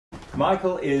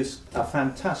Michael is a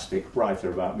fantastic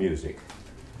writer about music,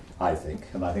 I think,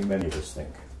 and I think many of us think.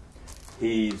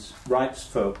 He writes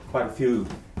for quite a few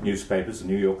newspapers, the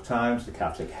New York Times, the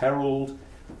Catholic Herald,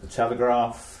 the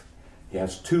Telegraph. He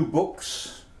has 2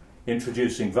 books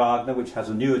introducing Wagner, which has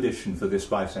a new edition for this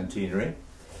bicentenary,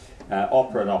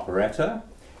 opera and operetta.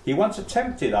 He once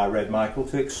attempted, I read, Michael,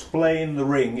 to explain The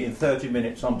Ring in 30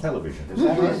 minutes on television. Is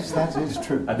that right? Yes, that is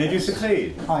true. And did you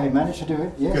succeed? I managed to do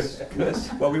it, yes. Good.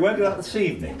 Well, we won't do that this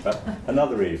evening, but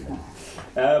another evening.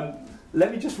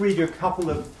 Let me just read you a couple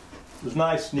of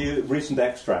nice new recent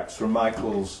extracts from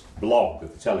Michael's blog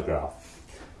at the Telegraph.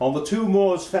 On the Two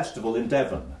Moors Festival in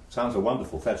Devon. Sounds a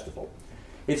wonderful festival.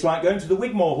 It's like going to the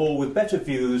Wigmore Hall with better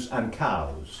views and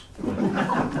cows.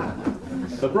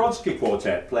 The Brodsky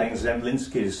Quartet playing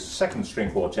Zemlinsky's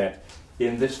second-string quartet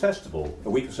in this festival a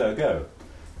week or so ago.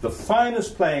 The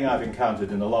finest playing I've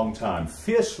encountered in a long time,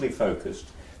 fiercely focused,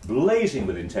 blazing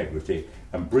with integrity,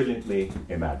 and brilliantly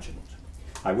imagined.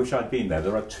 I wish I'd been there.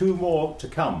 There are 2 more to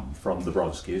come from the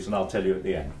Brodskys, and I'll tell you at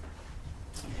the end.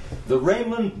 The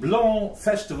Raymond Blanc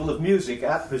Festival of Music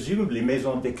at, presumably,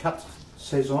 Maison des Quatre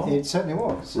Saisons. It certainly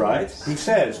was. Right. He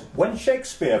says, when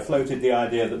Shakespeare floated the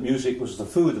idea that music was the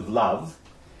food of love,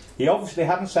 he obviously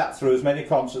hadn't sat through as many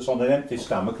concerts on an empty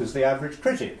stomach as the average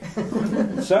critic.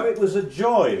 So it was a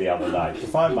joy the other night to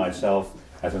find myself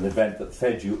at an event that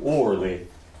fed you orally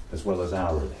as well as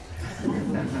hourly.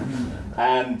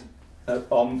 And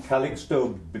on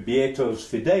Calixto Bieto's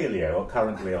Fidelio,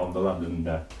 currently on the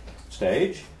London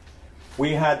stage,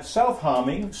 we had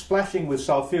self-harming, splashing with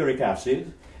sulfuric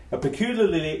acid, a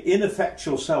peculiarly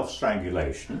ineffectual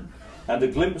self-strangulation, and a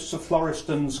glimpse of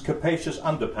Floreston's capacious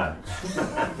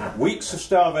underpants. Weeks of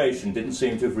starvation didn't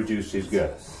seem to have reduced his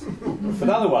girth. But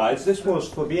otherwise, this was,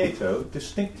 for Bieto,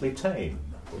 distinctly tame.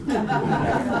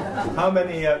 How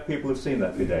many people have seen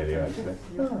that Fidelio, actually?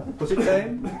 Was it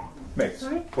tame? Mix.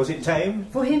 Sorry? Was it tame?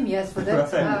 For him, yes, for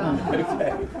that.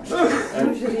 Okay.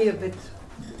 Usually a bit.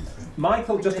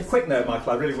 Michael, just a quick note,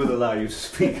 Michael, I really will allow you to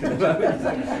speak in a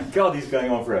moment. God, he's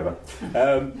going on forever.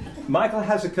 Michael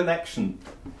has a connection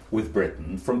with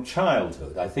Britten from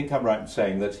childhood. I think I'm right in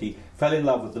saying that he fell in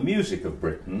love with the music of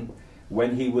Britten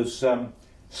when he was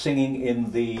singing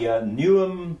in the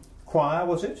Newham choir,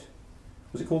 was it?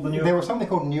 Was it called the Newham? There was something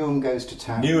called Newham Goes to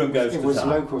Town. Newham Goes to Town. It was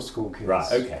local school kids.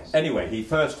 Right, okay. Anyway, he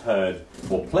first heard,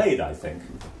 or played, I think,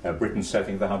 Britten's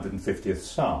setting the 150th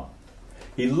Psalm.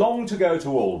 He longed to go to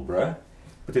Aldborough,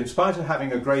 but in spite of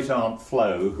having a great-aunt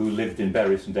Flo who lived in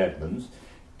Bury St Edmunds,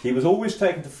 he was always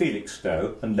taken to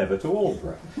Felixstowe and never to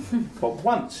Aldborough. But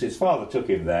once his father took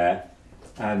him there,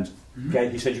 and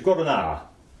he said, "You've got an hour."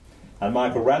 And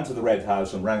Michael ran to the Red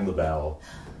House and rang the bell,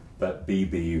 but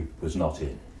BB was not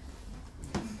in.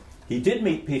 He did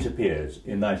meet Peter Pears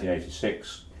in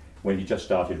 1986 when he just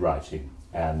started writing,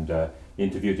 and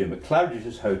interviewed him at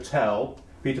Claridge's Hotel.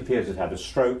 Peter Pears had had a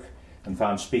stroke and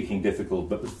found speaking difficult,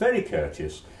 but was very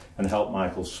courteous and helped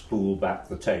Michael spool back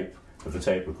the tape of the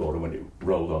tape recorder when it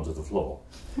rolled onto the floor.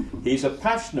 He's a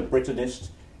passionate Brittonist,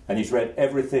 and he's read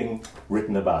everything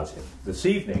written about him. This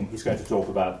evening he's going to talk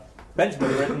about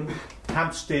Benjamin Britten,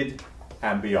 Hampstead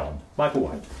and beyond. Michael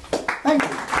White. Thank you.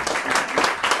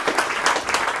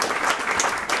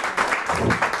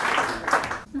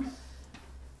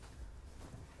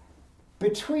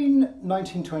 Between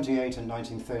 1928 and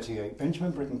 1938,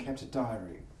 Benjamin Britten kept a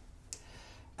diary,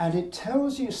 and it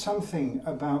tells you something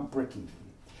about Britten,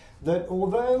 that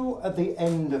although at the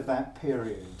end of that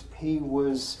period he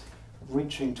was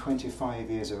reaching 25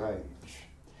 years of age,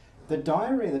 the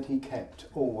diary that he kept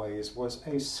always was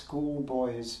a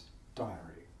schoolboy's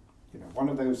diary. You know, one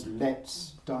of those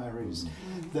Let's diaries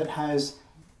that has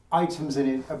items in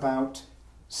it about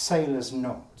sailors'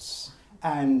 knots,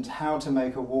 and how to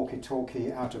make a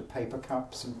walkie-talkie out of paper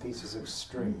cups and pieces of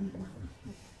string.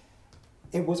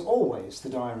 It was always the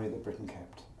diary that Britten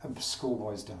kept, a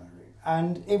schoolboy's diary.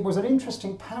 And it was an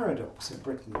interesting paradox of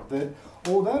Britten that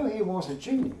although he was a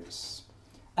genius,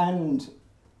 and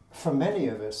for many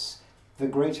of us, the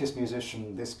greatest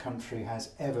musician this country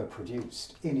has ever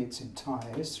produced in its entire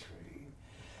history,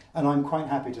 and I'm quite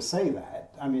happy to say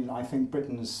that. I mean, I think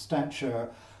Britten's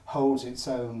stature holds its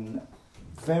own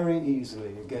very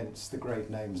easily against the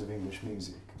great names of English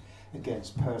music,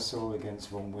 against Purcell, against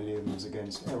Vaughan Williams,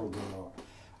 against Errol Gillow.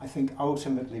 I think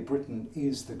ultimately Britten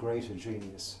is the greater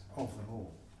genius of them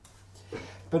all.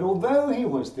 But although he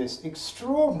was this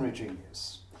extraordinary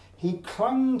genius, he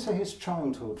clung to his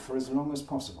childhood for as long as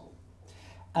possible.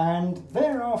 And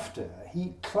thereafter,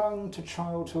 he clung to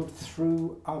childhood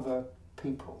through other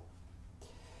people.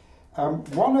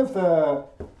 One of the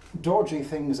dodgy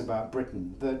things about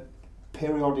Britten that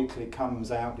periodically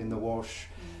comes out in the wash,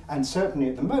 and certainly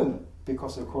at the moment,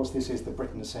 because of course this is the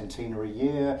Britten centenary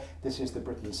year, this is the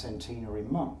Britten centenary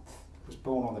month. It was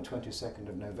born on the 22nd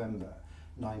of November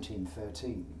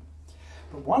 1913.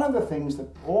 But one of the things that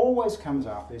always comes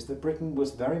up is that Britten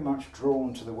was very much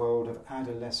drawn to the world of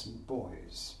adolescent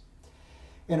boys,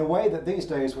 in a way that these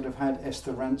days would have had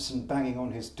Esther Ranson banging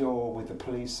on his door with the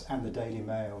police and the Daily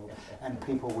Mail and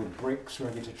people with bricks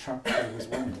ready to chuck through his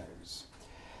windows.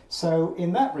 So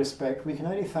in that respect, we can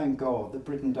only thank God that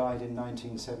Britten died in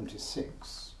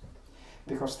 1976,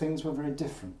 because things were very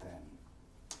different then.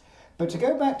 But to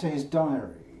go back to his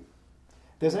diary,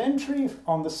 there's an entry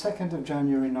on the 2nd of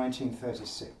January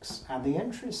 1936, and the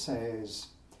entry says,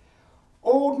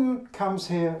 "Auden comes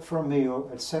here for a meal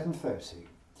at 7:30.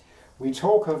 We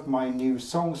talk of my new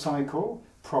song cycle,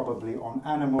 probably on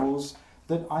animals,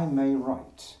 that I may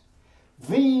write.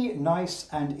 The nice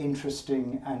and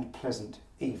interesting and pleasant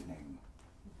evening."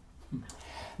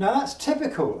 Now that's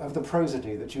typical of the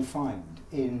prosody that you find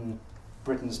in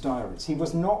Britten's diaries. He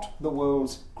was not the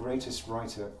world's greatest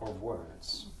writer of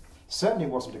words. Certainly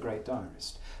wasn't a great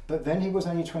diarist, but then he was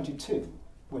only 22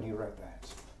 when he wrote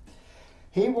that.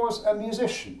 He was a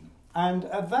musician, and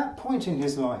at that point in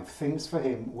his life, things for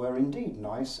him were indeed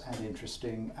nice and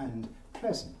interesting and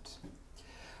pleasant.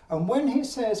 And when he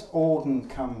says Auden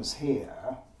comes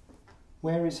here,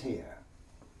 where is here?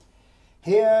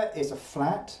 Here is a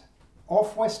flat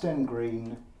off West End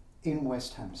Green in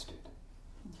West Hampstead.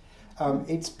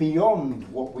 It's beyond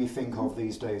what we think of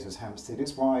these days as Hampstead.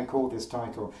 It's why I call this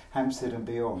title Hampstead and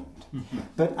Beyond.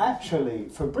 But actually,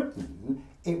 for Britten,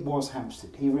 it was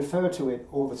Hampstead. He referred to it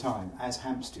all the time as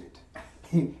Hampstead.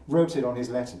 He wrote it on his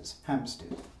letters,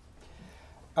 Hampstead.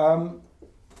 And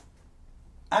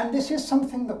this is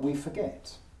something that we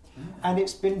forget. And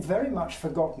it's been very much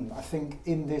forgotten, I think,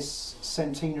 in this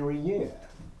centenary year.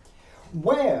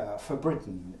 Where, for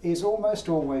Britten, is almost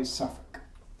always Suffolk.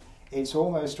 It's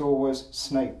almost always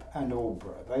Snape and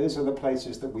Aldborough. Those are the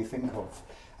places that we think of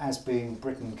as being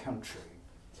Britten country.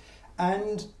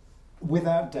 And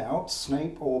without doubt,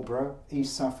 Snape, Aldborough,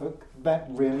 East Suffolk, that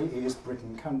really is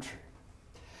Britten country.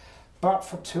 But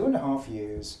for 2.5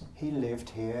 years, he lived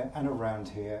here and around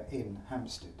here in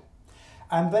Hampstead.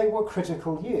 And they were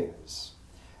critical years.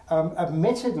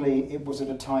 Admittedly, it was at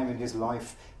a time in his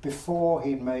life before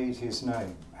he'd made his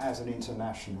name as an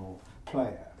international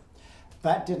player.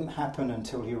 That didn't happen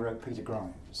until he wrote Peter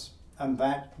Grimes, and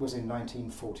that was in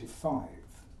 1945.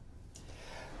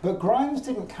 But Grimes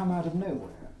didn't come out of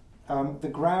nowhere. The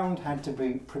ground had to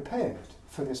be prepared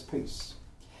for this piece.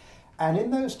 And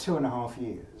in those 2.5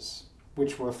 years,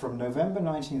 which were from November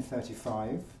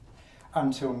 1935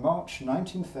 until March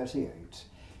 1938,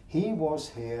 he was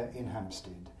here in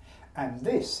Hampstead. And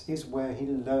this is where he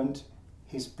learnt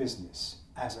his business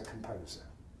as a composer.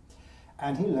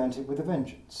 And he learnt it with a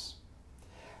vengeance.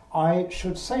 I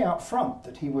should say up front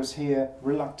that he was here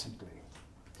reluctantly.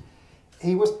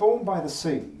 He was born by the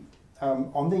sea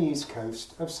on the east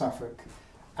coast of Suffolk,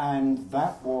 and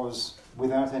that was,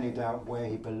 without any doubt, where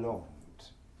he belonged,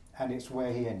 and it's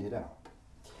where he ended up.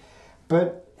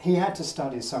 But he had to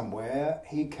study somewhere.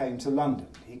 He came to London.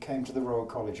 He came to the Royal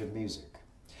College of Music.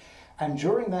 And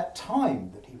during that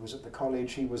time that he was at the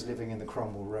college, he was living in the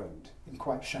Cromwell Road, in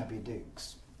quite shabby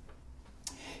digs.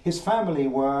 His family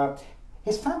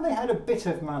had a bit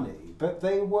of money, but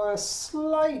they were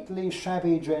slightly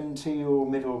shabby, genteel,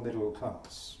 middle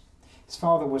class. His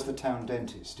father was the town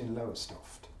dentist in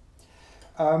Lowestoft.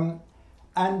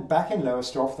 And back in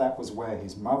Lowestoft, that was where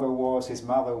his mother was. His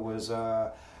mother was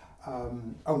a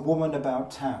woman about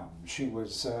town. She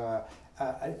was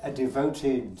a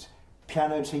devoted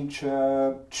piano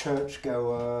teacher,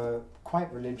 churchgoer,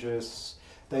 quite religious.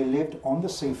 They lived on the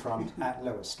seafront at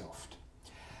Lowestoft.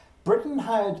 Britten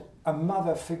had a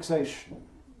mother fixation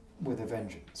with a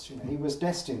vengeance. You know, he was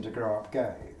destined to grow up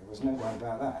gay. There was no doubt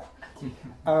about that.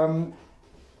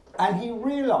 And he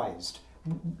realised,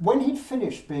 when he'd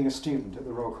finished being a student at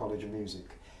the Royal College of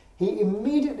Music, he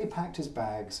immediately packed his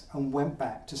bags and went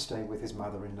back to stay with his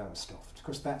mother in Lowestoft,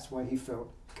 because that's where he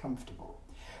felt comfortable.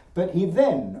 But he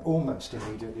then almost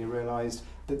immediately realised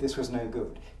that this was no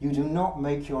good. You do not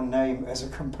make your name as a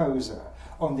composer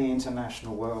on the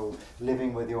international world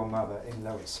living with your mother in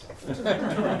Lowestoft.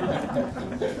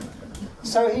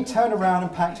 So he turned around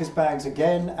and packed his bags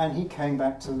again, and he came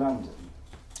back to London.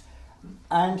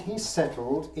 And he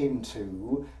settled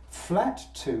into flat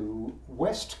 2,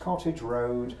 West Cottage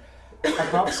Road,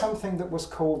 above something that was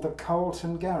called the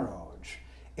Carlton Garage,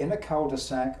 in a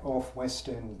cul-de-sac off West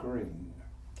End Green.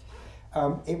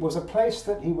 It was a place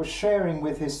that he was sharing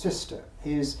with his sister.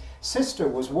 His sister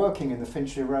was working in the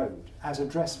Finchley Road as a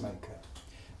dressmaker.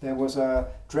 there was a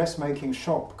dressmaking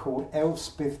shop called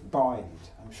Elspeth Bide.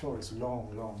 I'm sure it's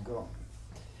long, long gone.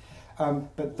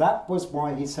 But that was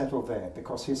why he settled there,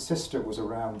 because his sister was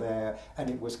around there and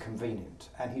it was convenient.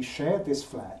 And he shared this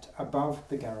flat above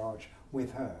the garage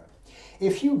with her.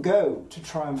 If you go to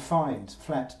try and find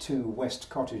flat 2 West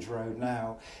Cottage Road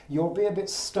now, you'll be a bit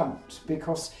stumped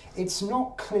because it's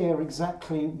not clear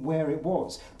exactly where it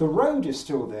was. The road is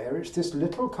still there, it's this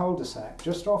little cul-de-sac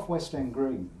just off West End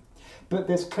Green. But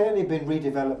there's clearly been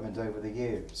redevelopment over the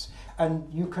years. And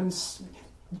you can,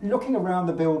 looking around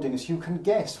the buildings, you can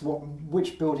guess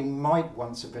which building might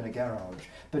once have been a garage,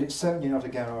 but it's certainly not a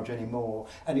garage anymore,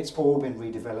 and it's all been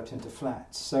redeveloped into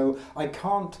flats. So I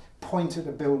can't point at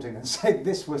a building and say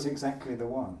this was exactly the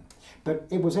one. But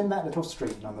it was in that little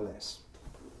street nonetheless,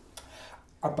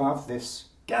 above this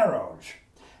garage.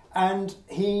 And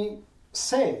he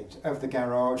said of the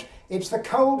garage, "It's the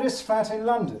coldest flat in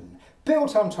London,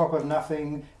 built on top of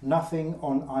nothing, nothing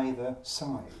on either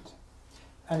side."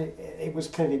 And it was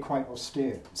clearly quite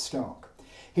austere and stark.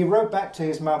 He wrote back to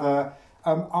his mother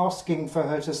asking for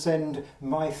her to send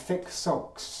my thick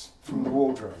socks from the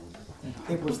wardrobe.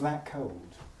 It was that cold.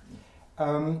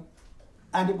 And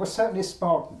it was certainly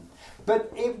Spartan.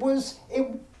 But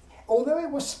although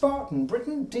it was Spartan,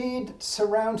 Britten did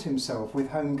surround himself with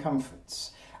home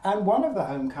comforts. And one of the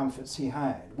home comforts he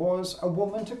had was a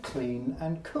woman to clean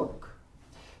and cook.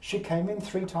 She came in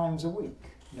 3 times a week.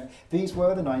 You know, these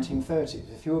were the 1930s.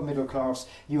 If you were middle class,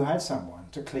 you had someone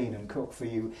to clean and cook for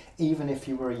you, even if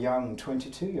you were a young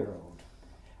 22-year-old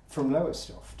from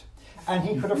Lowestoft. And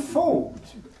he could afford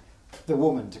the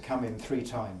woman to come in 3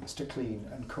 times to clean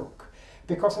and cook,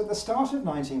 because at the start of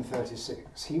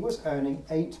 1936 he was earning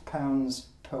 £8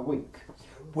 per week,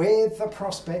 with the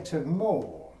prospect of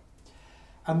more.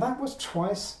 And that was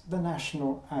twice the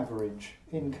national average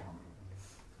income,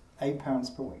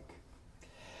 £8 per week.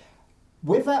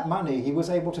 With that money, he was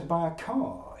able to buy a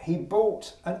car. He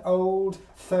bought an old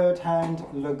third-hand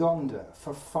Lagonda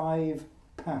for £5.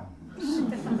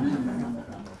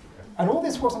 And all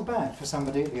this wasn't bad for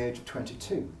somebody at the age of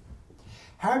 22.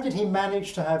 How did he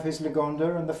manage to have his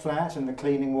Lagonda and the flat and the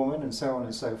cleaning woman and so on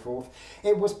and so forth?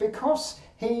 It was because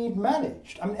he'd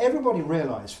managed. I mean, everybody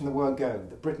realised from the word go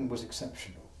that Britten was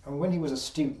exceptional. And when he was a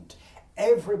student,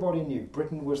 everybody knew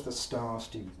Britten was the star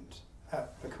student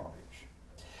at the college.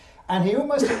 And he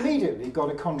almost immediately got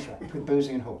a contract with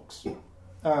Boosey and Hawkes.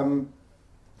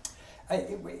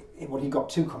 He got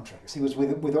 2 contracts. He was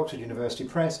with Oxford University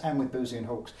Press and with Boosey and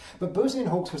Hawkes. But Boosey and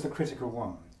Hawkes was the critical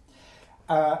one.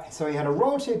 So he had a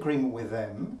royalty agreement with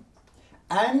them,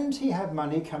 and he had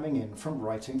money coming in from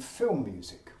writing film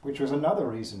music, which was another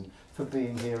reason for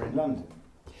being here in London.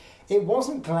 It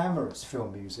wasn't glamorous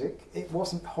film music. It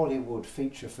wasn't Hollywood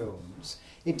feature films.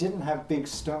 It didn't have big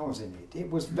stars in it.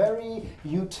 It was very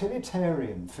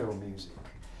utilitarian film music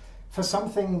for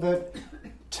something that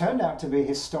turned out to be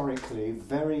historically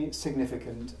very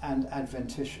significant and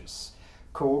adventitious,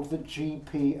 called the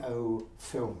GPO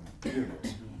Film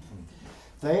Unit.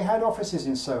 They had offices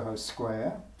in Soho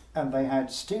Square, and they had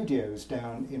studios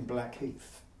down in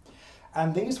Blackheath.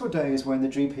 And these were days when the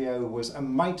GPO was a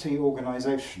mighty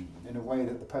organisation in a way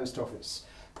that the post office,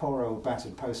 poor old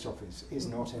battered post office, is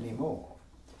not anymore.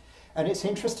 And it's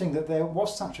interesting that there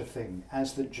was such a thing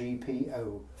as the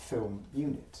GPO Film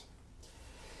Unit.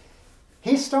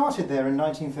 He started there in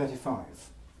 1935,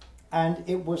 and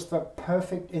it was the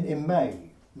perfect, in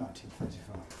May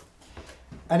 1935,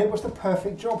 and it was the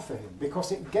perfect job for him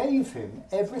because it gave him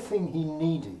everything he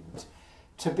needed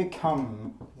to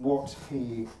become what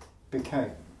he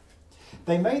became.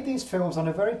 They made these films on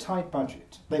a very tight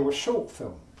budget. They were short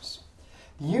films.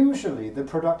 Usually the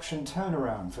production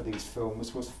turnaround for these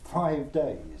films was 5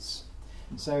 days.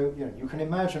 So you can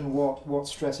imagine what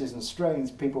stresses and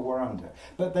strains people were under.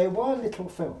 But they were little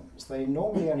films. They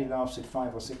normally only lasted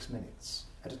 5 or 6 minutes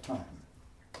at a time.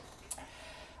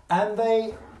 And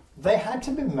they had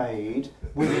to be made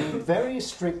within very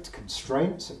strict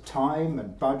constraints of time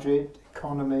and budget,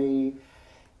 economy.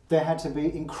 There had to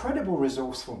be incredible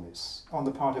resourcefulness on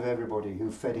the part of everybody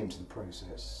who fed into the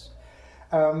process.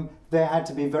 There had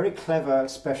to be very clever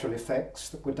special effects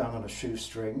that were done on a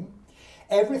shoestring.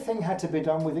 Everything had to be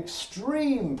done with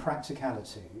extreme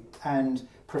practicality and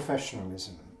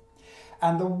professionalism.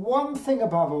 And the one thing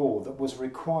above all that was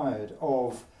required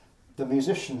of the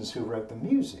musicians who wrote the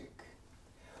music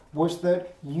was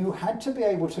that you had to be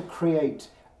able to create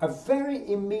a very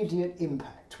immediate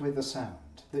impact with the sound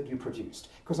that you produced.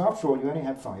 Because after all, you only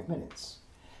had 5 minutes.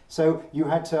 So you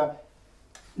had to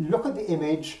look at the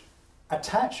image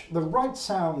attach the right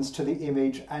sounds to the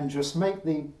image and just make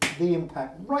the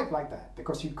impact right like that,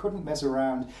 because you couldn't mess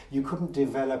around, you couldn't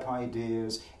develop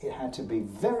ideas. It had to be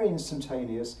very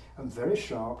instantaneous and very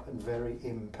sharp and very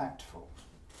impactful.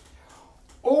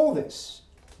 All this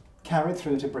carried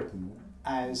through to Britten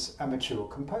as a mature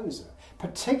composer,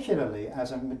 particularly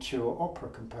as a mature opera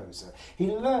composer. He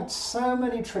learnt so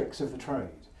many tricks of the trade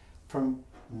from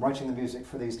writing the music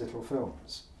for these little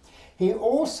films. He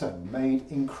also made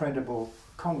incredible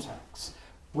contacts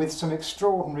with some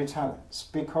extraordinary talents,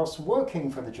 because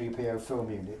working for the GPO film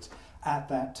unit at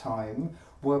that time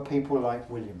were people like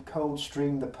William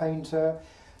Coldstream, the painter,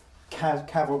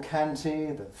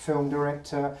 Cavalcanti, the film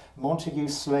director, Montague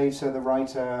Slater, the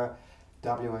writer,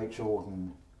 W.H.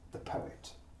 Auden, the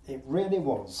poet. It really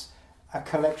was a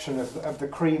collection of the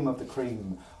cream of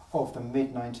the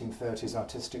mid-1930s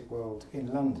artistic world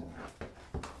in London.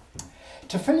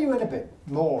 To fill you in a bit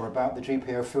more about the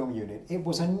GPO film unit, it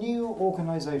was a new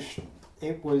organisation.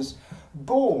 It was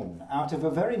born out of a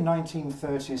very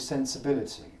 1930s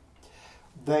sensibility.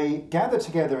 They gathered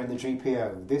together in the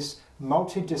GPO this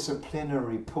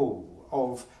multidisciplinary pool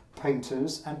of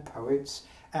painters and poets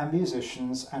and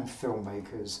musicians and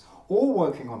filmmakers, all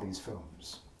working on these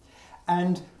films.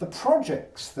 And the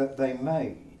projects that they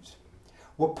made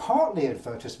were partly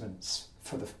advertisements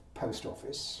for the Post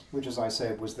Office, which, as I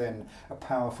said, was then a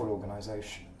powerful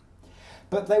organisation.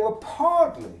 But they were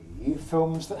partly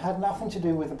films that had nothing to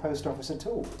do with the Post Office at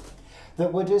all,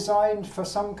 that were designed for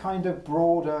some kind of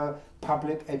broader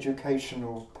public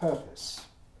educational purpose.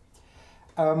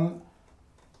 In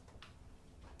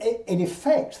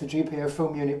effect, the GPO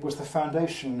film unit was the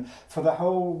foundation for the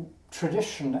whole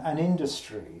tradition and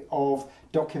industry of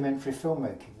documentary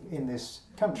filmmaking in this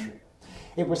country.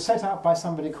 It was set up by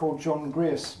somebody called John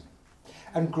Grierson.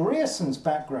 And Grierson's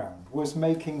background was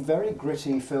making very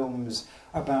gritty films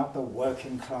about the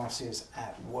working classes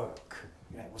at work.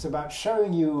 It was about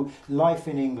showing you life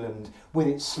in England with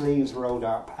its sleeves rolled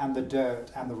up and the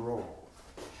dirt and the raw.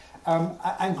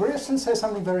 And Grierson says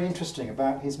something very interesting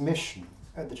about his mission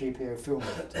at the GPO film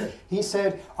unit. He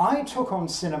said, "I took on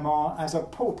cinema as a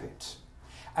pulpit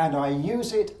and I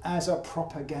use it as a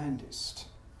propagandist."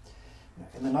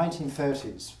 In the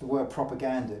 1930s, the word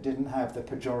propaganda didn't have the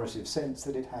pejorative sense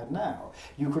that it had now.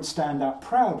 You could stand up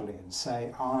proudly and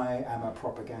say, "I am a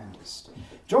propagandist."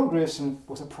 John Grierson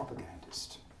was a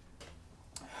propagandist.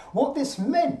 What this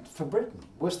meant for Britain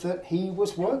was that he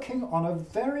was working on a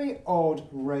very odd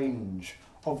range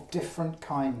of different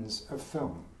kinds of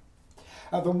film.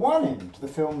 At the one end, the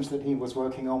films that he was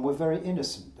working on were very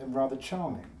innocent and rather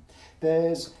charming.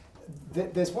 There's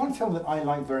one film that I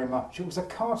like very much. It was a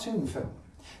cartoon film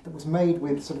that was made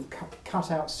with sort of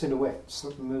cut-out silhouettes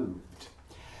that moved.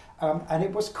 And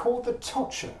it was called The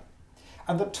Totcher.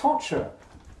 And The Totcher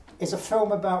is a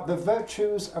film about the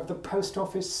virtues of the Post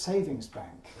Office Savings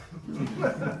Bank.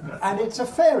 And it's a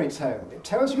fairy tale. It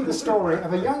tells you the story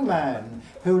of a young man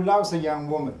who loves a young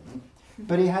woman,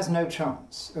 but he has no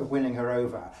chance of winning her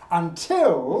over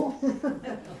until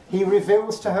he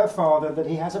reveals to her father that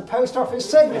he has a post office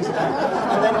savings account.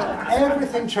 And then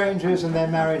everything changes and they're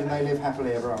married and they live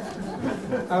happily ever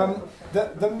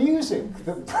after. The music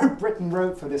that Britten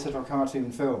wrote for this little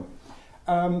cartoon film,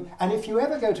 and if you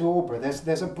ever go to Burgh,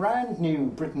 there's a brand new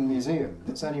Britten museum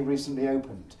that's only recently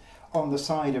opened on the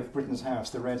side of Britten's house,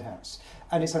 the Red House.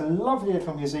 And it's a lovely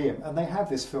little museum, and they have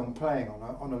this film playing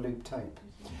on a loop tape.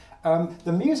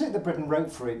 The music that Britten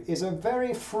wrote for it is a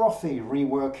very frothy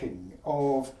reworking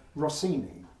of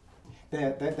Rossini.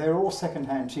 They're all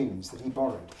second-hand tunes that he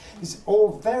borrowed. It's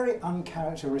all very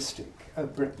uncharacteristic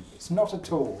of Britten. It's not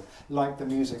at all like the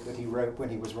music that he wrote when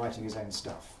he was writing his own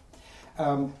stuff.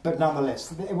 But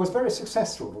nonetheless, it was very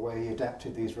successful the way he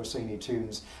adapted these Rossini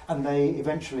tunes, and they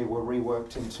eventually were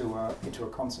reworked into a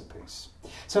concert piece.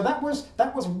 So that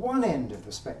was one end of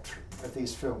the spectrum of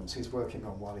these films he's working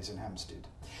on while he's in Hampstead.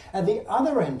 At the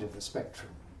other end of the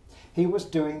spectrum, he was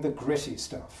doing the gritty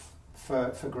stuff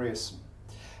for Grierson,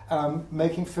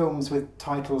 making films with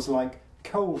titles like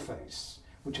Coalface,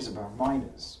 which is about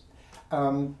miners,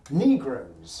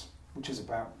 Negroes, which is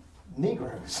about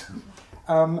Negroes,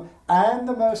 and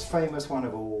the most famous one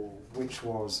of all, which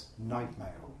was Night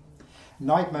Mail.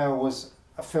 Night Mail was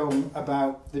a film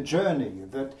about the journey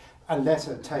that a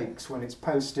letter takes when it's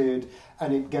posted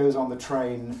and it goes on the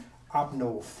train up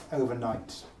north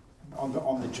overnight on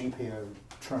the GPO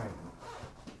train.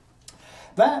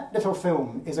 That little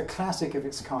film is a classic of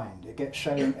its kind. It gets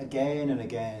shown again and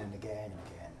again and again and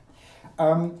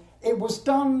again. It was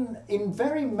done in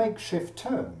very makeshift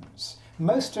terms.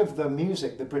 Most of the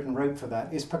music that Britten wrote for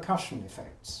that is percussion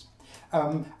effects.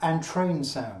 and train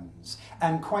sounds,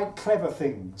 and quite clever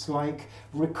things like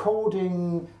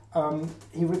recording.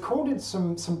 He recorded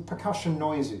some percussion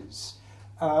noises,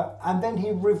 and then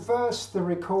he reversed the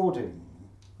recording,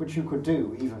 which you could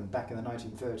do even back in the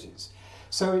 1930s.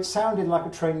 So it sounded like a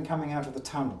train coming out of the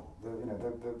tunnel.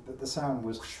 The sound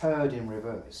was heard in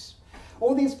reverse.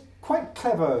 All these quite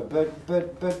clever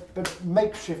but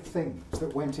makeshift things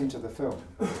that went into the film.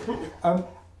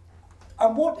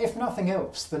 And what, if nothing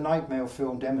else, the Night Mail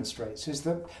film demonstrates is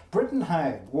that Britten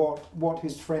had what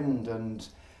his friend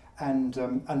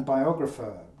and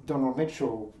biographer Donald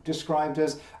Mitchell described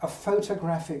as a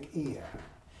photographic ear.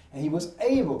 And he was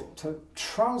able to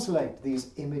translate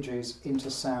these images into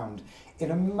sound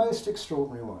in a most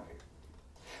extraordinary way.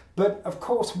 But of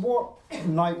course, what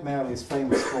Night Mail is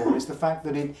famous for is the fact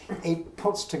that it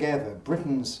puts together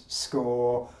Britten's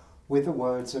score with the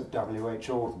words of W.H.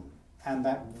 Auden and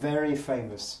that very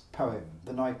famous poem,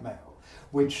 The Night Mail,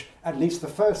 which, at least the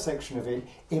first section of it,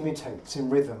 imitates in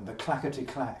rhythm the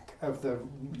clackety-clack of the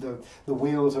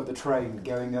wheels of the train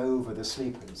going over the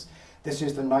sleepers. This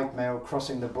is the Night Mail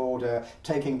crossing the border,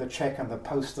 taking the cheque and the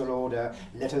postal order,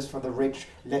 letters for the rich,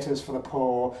 letters for the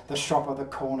poor, the shop at the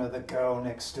corner, the girl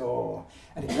next door.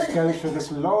 And it just goes through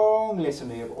this long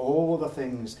litany of all the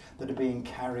things that are being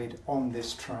carried on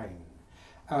this train.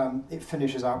 It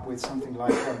finishes up with something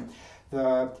like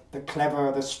the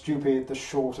clever, the stupid, the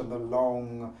short and the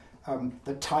long,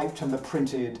 the typed and the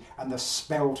printed and the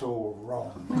spelt all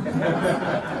wrong.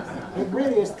 It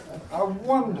really is a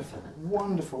wonderful,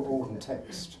 wonderful Auden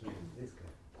text.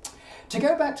 To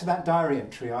go back to that diary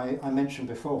entry I mentioned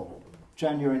before,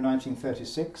 January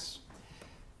 1936,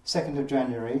 2nd of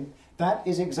January, that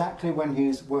is exactly when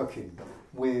he's working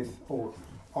with Auden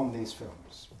on these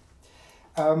films.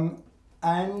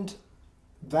 And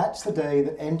that's the day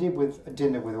that ended with a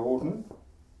dinner with Auden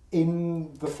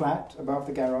in the flat above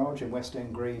the garage in West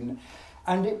End Green,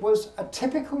 and it was a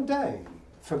typical day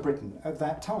for Britten at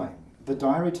that time. The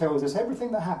diary tells us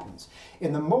everything that happens.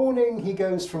 In the morning, he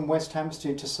goes from West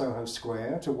Hampstead to Soho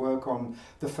Square to work on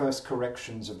the first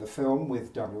corrections of the film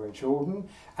with W.H. Auden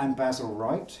and Basil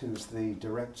Wright, who's the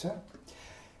director.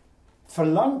 For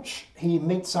lunch, he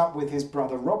meets up with his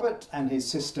brother Robert and his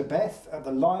sister Beth at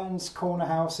the Lions Corner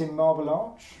House in Marble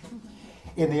Arch.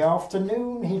 In the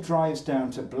afternoon, he drives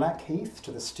down to Blackheath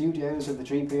to the studios of the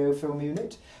GPO film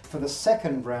unit for the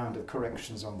second round of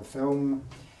corrections on the film.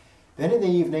 Then in the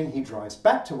evening, he drives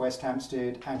back to West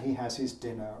Hampstead and he has his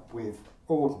dinner with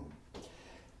Auden.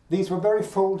 These were very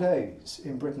full days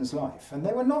in Britten's life, and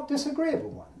they were not disagreeable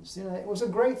ones. You know, it was a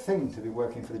great thing to be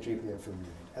working for the GPO film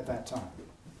unit at that time.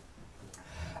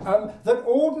 That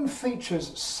Auden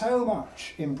features so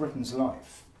much in Britten's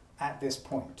life at this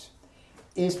point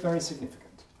is very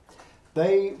significant.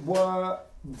 They were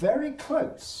very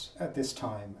close at this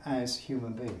time as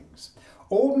human beings.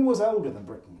 Auden was older than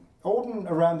Britten. Auden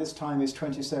around this time is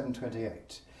 27,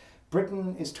 28.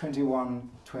 Britten is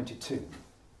 21, 22.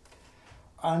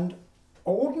 And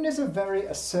Auden is a very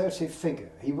assertive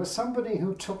figure. He was somebody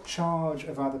who took charge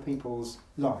of other people's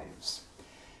lives.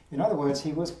 In other words,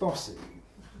 he was bossy.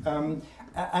 And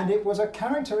it was a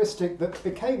characteristic that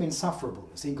became insufferable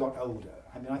as he got older.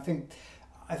 I mean, I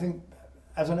think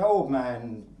as an old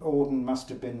man, Auden must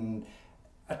have been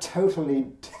a totally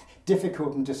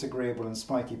difficult and disagreeable and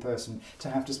spiky person to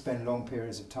have to spend long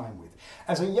periods of time with.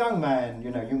 As a young man,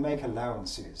 you know, you make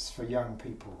allowances for young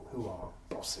people who are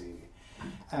bossy,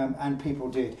 and people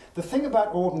did. The thing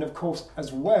about Auden, of course,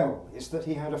 as well, is that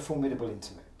he had a formidable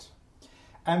intellect.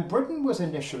 And Britten was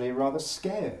initially rather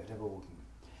scared of Auden.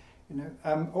 You know,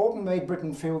 Auden made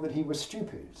Britten feel that he was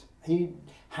stupid. He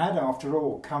had, after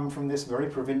all, come from this very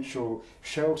provincial,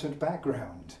 sheltered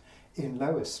background in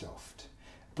Lowestoft.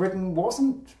 Britten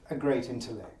wasn't a great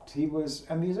intellect. He was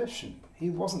a musician. He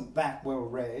wasn't that well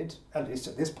read, at least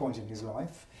at this point in his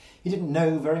life. He didn't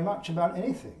know very much about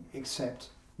anything except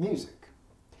music.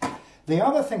 The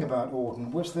other thing about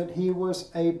Auden was that he was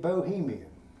a bohemian.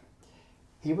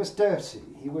 He was dirty,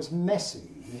 he was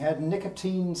messy, he had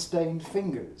nicotine-stained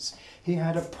fingers, he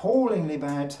had appallingly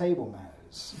bad table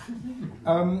manners.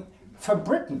 For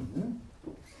Britten,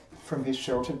 from his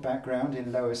sheltered background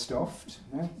in Lowestoft,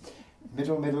 you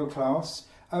know, middle class,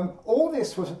 all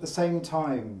this was at the same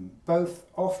time both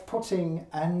off-putting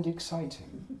and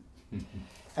exciting.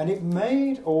 And it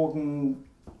made Auden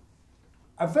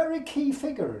a very key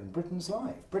figure in Britten's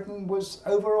life. Britten was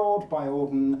overawed by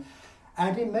Auden,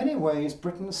 and in many ways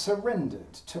Britten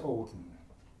surrendered to Auden.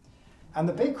 And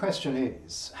the big question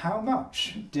is, how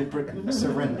much did Britten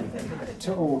surrender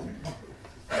to Auden?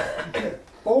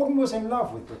 Auden was in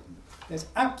love with Britten. There's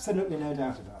absolutely no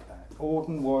doubt about that.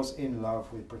 Auden was in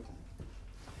love with Britten.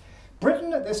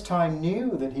 Britten at this time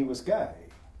knew that he was gay,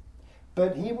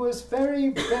 but he was very,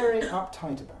 very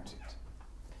uptight about it,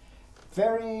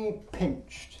 very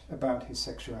pinched about his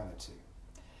sexuality.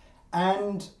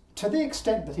 And to the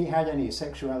extent that he had any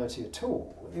sexuality at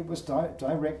all, it was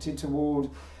directed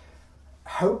toward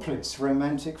hopeless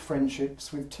romantic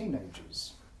friendships with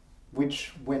teenagers,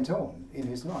 which went on in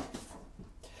his life.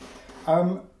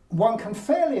 One can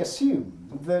fairly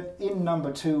assume that in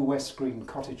number 2 West Green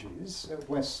Cottages at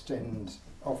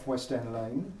off West End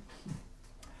Lane,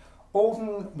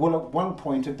 Auden will at one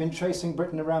point have been chasing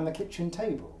Britten around the kitchen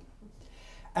table.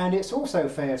 And it's also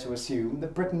fair to assume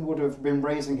that Britten would have been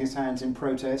raising his hands in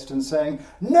protest and saying,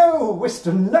 "No,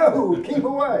 Whiston, no, keep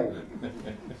away."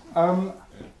 And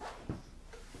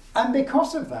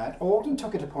because of that, Auden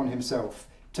took it upon himself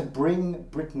to bring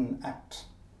Britten out.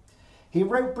 He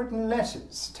wrote Britten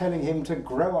letters telling him to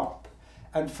grow up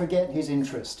and forget his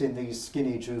interest in these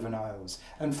skinny juveniles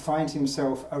and find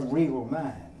himself a real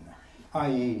man,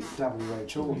 i.e.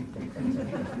 W.H.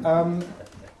 Auden.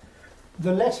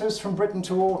 The letters from Britten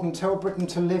to Auden tell Britten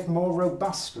to live more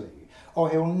robustly, or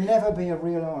he'll never be a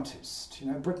real artist.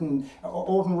 You know,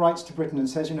 Auden writes to Britten and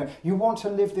says, you know, you want to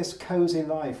live this cosy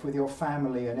life with your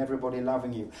family and everybody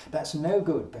loving you. That's no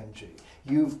good, Benji.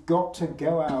 You've got to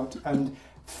go out and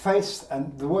face,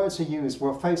 and the words he used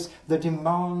were face the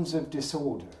demands of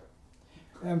disorder.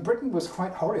 And Britten was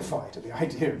quite horrified at the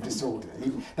idea of disorder.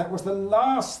 That was the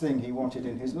last thing he wanted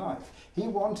in his life. He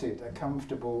wanted a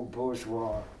comfortable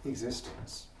bourgeois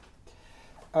existence.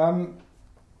 Auden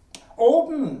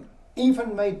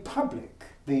even made public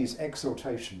these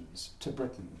exhortations to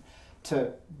Britten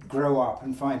to grow up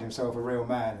and find himself a real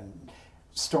man and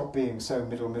stop being so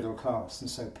middle class and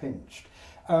so pinched.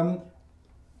 Auden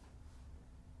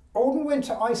went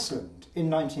to Iceland in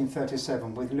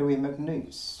 1937 with Louis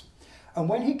MacNeice. And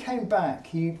when he came back,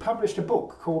 he published a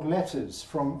book called Letters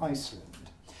from Iceland.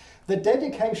 The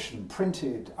dedication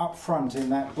printed up front in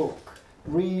that book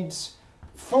reads,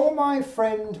 "For my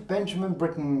friend Benjamin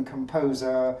Britten,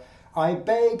 composer, I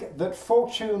beg that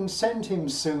fortune send him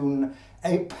soon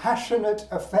a passionate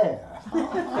affair."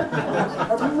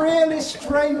 A really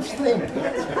strange thing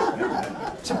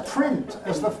to print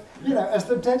as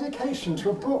the dedication to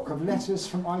a book of Letters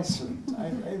from Iceland.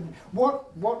 What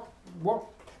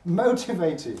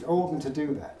motivated Auden to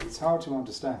do that? It's hard to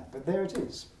understand, but there it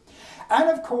is. And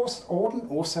of course, Auden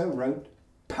also wrote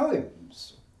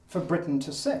poems for Britten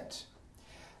to set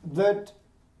that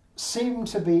seemed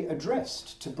to be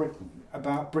addressed to Britten,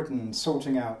 about Britten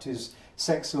sorting out his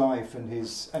sex life and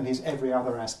his every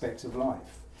other aspect of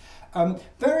life.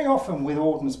 Very often with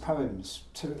Auden's poems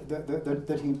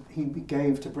that he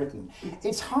gave to Britten,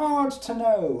 it's hard to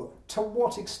know to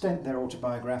what extent they're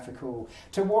autobiographical,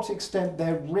 to what extent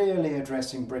they're really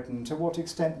addressing Britten, to what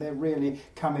extent they're really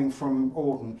coming from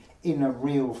Auden in a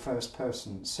real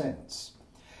first-person sense.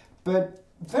 But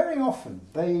very often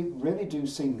they really do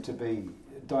seem to be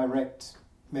direct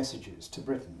messages to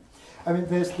Britten. I mean,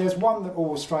 there's one that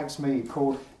always strikes me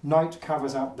called "Night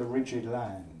Covers Up the Rigid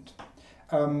Land."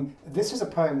 This is a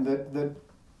poem that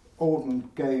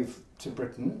Auden gave to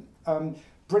Britten.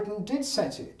 Britten did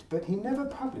set it, but he never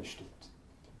published it.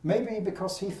 Maybe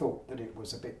because he thought that it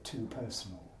was a bit too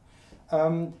personal.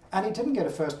 And it didn't get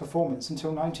a first performance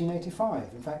until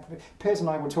 1985. In fact, Pears and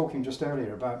I were talking just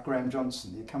earlier about Graham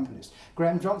Johnson, the accompanist.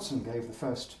 Graham Johnson gave the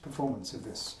first performance of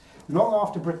this long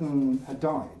after Britten had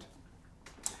died.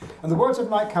 And the words of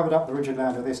Night Covered Up the Rigid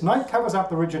Land are this: "Night covers up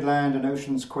the rigid land, and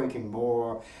ocean's quaking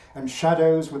moor, and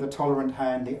shadows with a tolerant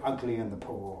hand the ugly and the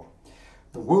poor.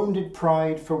 The wounded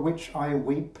pride for which I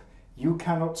weep you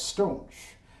cannot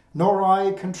staunch, nor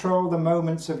I control the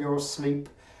moments of your sleep,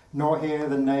 nor hear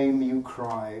the name you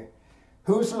cry.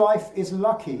 Whose life is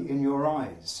lucky in your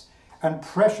eyes, and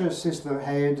precious is the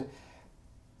head,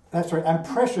 and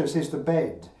precious is the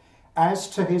bed, as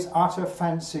to his utter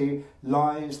fancy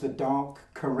lies the dark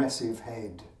caressive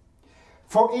head.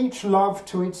 For each love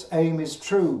to its aim is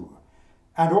true,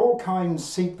 and all kinds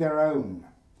seek their own.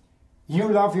 You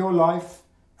love your life,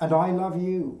 and I love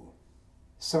you,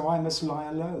 so I must lie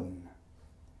alone.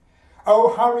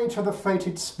 Oh, hurry to the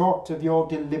fated spot of your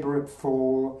deliberate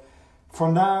fall, for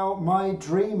now my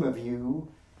dream of you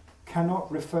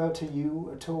cannot refer to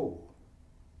you at all."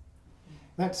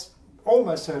 That's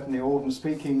almost certainly Auden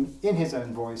speaking in his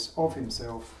own voice of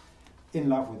himself, in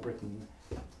love with Britten,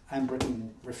 and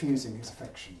Britten refusing his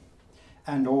affection.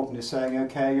 And Auden is saying,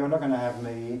 okay, you're not going to have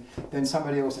me, then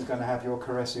somebody else is going to have your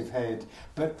caressive head,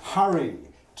 but hurry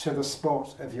to the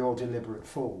spot of your deliberate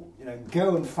fall. You know,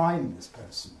 go and find this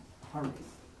person. Hurry.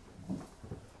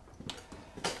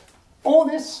 All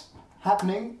this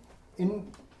happening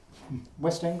in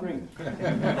West End Green.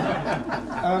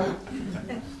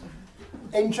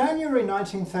 In January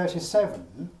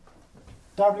 1937,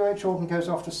 W.H. Auden goes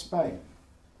off to Spain.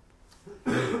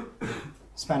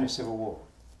 Spanish Civil War.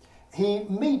 He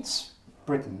meets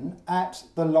Britten at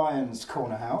the Lions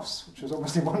Corner House, which was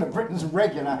obviously one of Britten's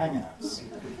regular hangouts.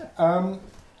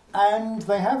 And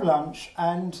they have lunch,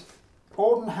 and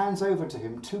Auden hands over to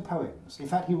him 2 poems. In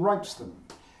fact, he writes them.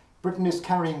 Britten is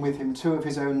carrying with him 2 of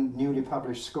his own newly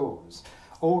published scores.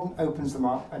 Auden opens them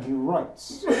up and he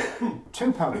writes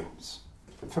 2 poems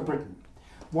for Britten.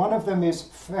 One of them is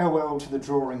Farewell to the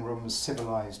Drawing Room's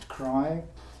Civilised Cry,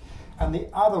 and the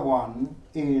other one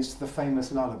is the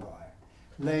famous lullaby,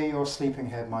 Lay your sleeping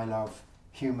head, my love,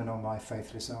 human on my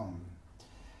faithless arm,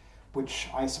 which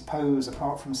I suppose,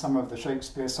 apart from some of the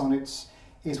Shakespeare sonnets,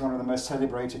 is one of the most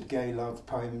celebrated gay love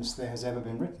poems there has ever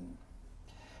been written.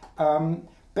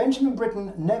 Benjamin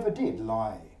Britten never did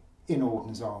lie in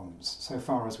Auden's arms, so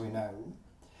far as we know.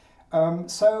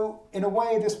 So, in a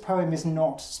way, this poem is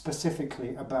not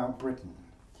specifically about Britten.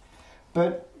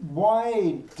 But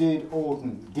why did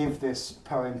Auden give this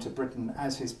poem to Britten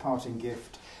as his parting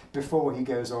gift before he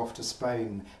goes off to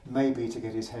Spain, maybe to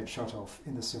get his head shot off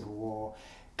in the Civil War?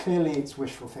 Clearly it's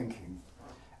wishful thinking.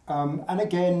 And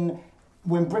again,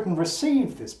 when Britten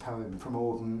received this poem from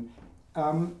Auden,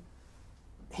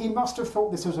 he must have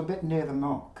thought this was a bit near the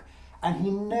mark. And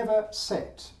he never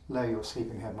said, Lay your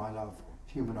sleeping head, my love,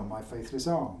 human on my faithless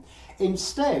arm.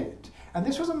 Instead, and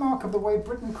this was a mark of the way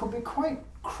Britten could be quite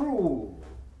cruel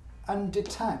and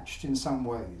detached in some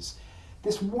ways,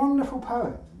 this wonderful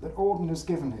poem that Auden has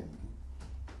given him,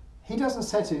 he doesn't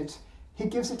set it, he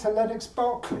gives it to Lennox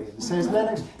Berkeley and says,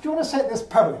 Lennox, do you want to set this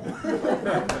poem?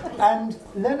 And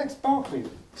Lennox Berkeley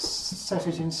set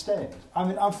it instead. I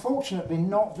mean, unfortunately,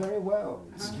 not very well.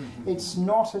 It's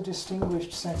not a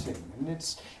distinguished setting, and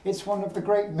it's one of the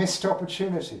great missed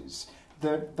opportunities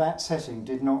that that setting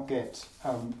did not get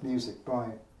music by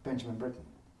Benjamin Britten.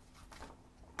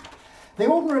 The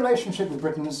Auden relationship with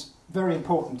Britten is very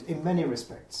important in many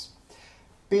respects,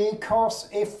 because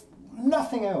if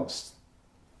nothing else,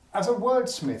 as a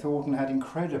wordsmith, Auden had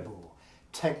incredible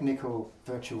technical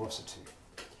virtuosity.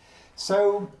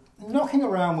 So knocking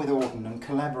around with Auden and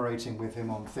collaborating with him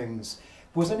on things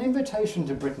was an invitation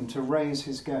to Britten to raise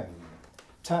his game,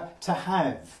 to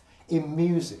have in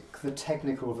music the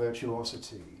technical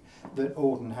virtuosity that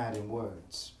Auden had in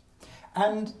words.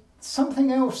 And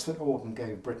something else that Auden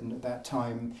gave Britten at that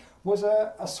time was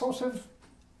a sort of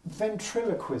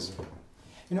ventriloquism.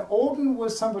 You know, Auden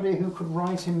was somebody who could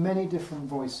write in many different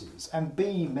voices and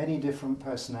be many different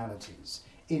personalities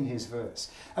in his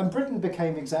verse. And Britten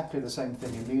became exactly the same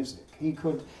thing in music. He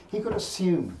could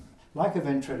assume, like a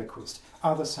ventriloquist,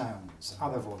 other sounds,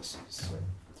 other voices.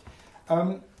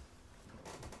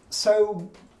 So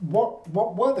what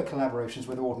were the collaborations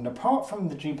with Auden? Apart from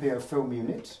the GPO film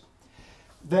unit,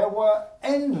 there were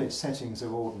endless settings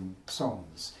of Auden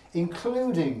songs,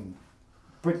 including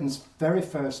Britten's very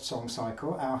first song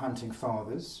cycle, Our Hunting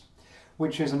Fathers,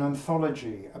 which is an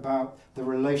anthology about the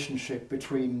relationship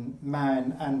between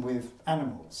man and with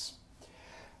animals.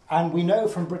 And we know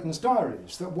from Britten's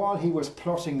diaries that while he was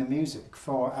plotting the music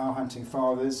for Our Hunting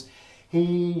Fathers, he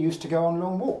used to go on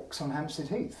long walks on Hampstead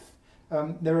Heath.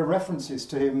 There are references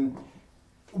to him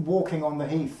walking on the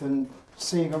heath and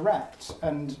seeing a rat,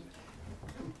 and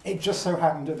it just so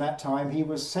happened at that time he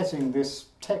was setting this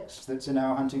text that's in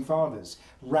Our Hunting Fathers,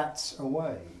 Rats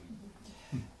Away.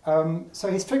 So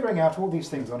he's figuring out all these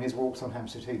things on his walks on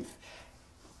Hampstead Heath.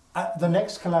 The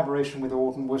next collaboration with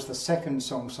Auden was the second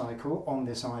song cycle, On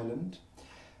This Island.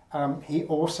 He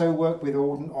also worked with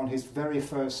Auden on his very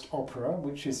first opera,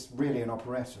 which is really an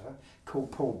operetta,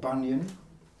 called Paul Bunyan.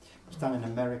 It was done in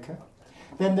America.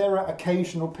 Then there are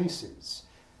occasional pieces.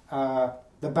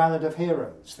 The Ballad of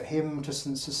Heroes, the Hymn to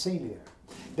St. Cecilia.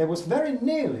 There was very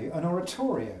nearly an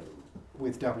oratorio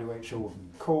with W.H.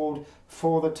 Auden called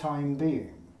For the Time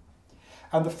Being.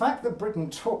 And the fact that Britten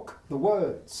took the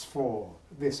words for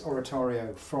this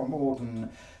oratorio from Auden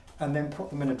and then put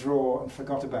them in a drawer and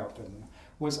forgot about them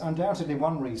was undoubtedly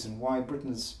one reason why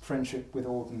Britten's friendship with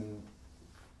Auden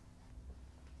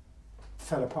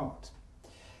fell apart.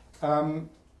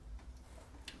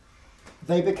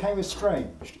 They became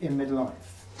estranged in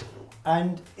midlife,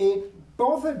 and it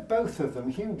bothered both of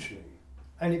them hugely,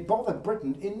 and it bothered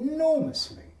Britten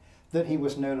enormously that he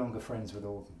was no longer friends with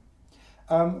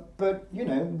Auden. But, you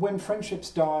know, when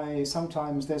friendships die,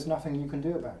 sometimes there's nothing you can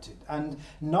do about it. And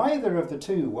neither of the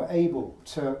two were able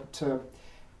to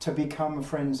become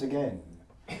friends again.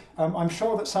 I'm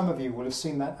sure that some of you will have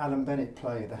seen that Alan Bennett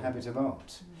play, The Habit of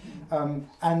Art.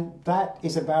 And that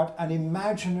is about an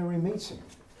imaginary meeting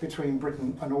between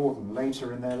Britten and Auden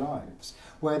later in their lives,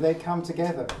 where they come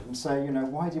together and say, you know,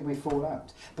 why did we fall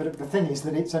out? But the thing is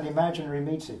that it's an imaginary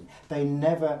meeting. They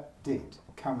never did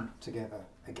come together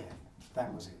again.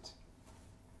 That was it.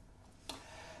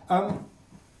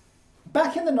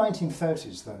 Back in the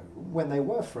 1930s, though, when they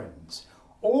were friends,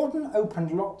 Auden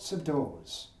opened lots of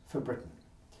doors for Britten.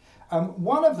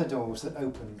 One of the doors that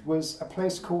opened was a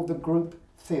place called the Group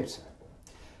Theatre.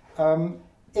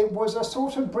 It was a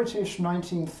sort of British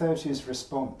 1930s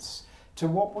response to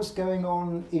what was going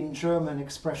on in German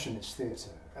expressionist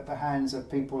theatre at the hands of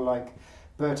people like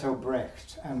Bertolt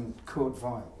Brecht and Kurt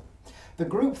Weill. The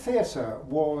Group Theatre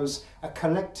was a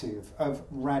collective of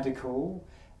radical,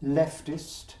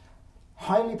 leftist,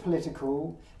 highly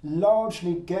political,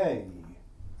 largely gay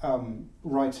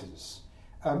writers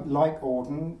like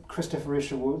Auden, Christopher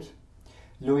Isherwood,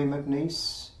 Louis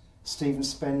MacNeice, Stephen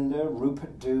Spender,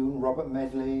 Rupert Doone, Robert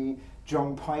Medley,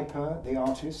 John Piper, the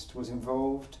artist, was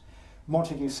involved.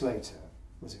 Montague Slater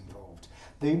was involved.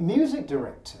 The music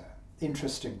director,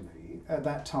 interestingly, at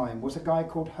that time was a guy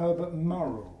called Herbert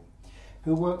Murrell,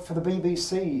 who worked for the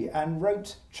BBC and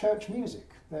wrote church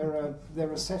music. There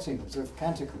are settings of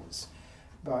canticles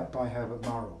by Herbert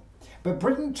Murrell. But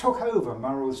Britten took over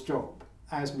Murrell's job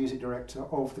as music director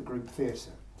of the Group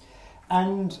Theatre.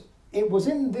 And it was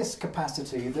in this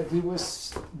capacity that he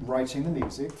was writing the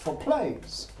music for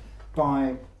plays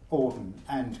by Auden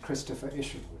and Christopher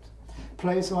Isherwood.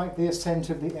 Plays like The Ascent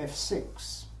of the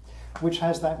F6, which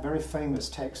has that very famous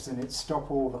text in it, "Stop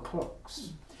all the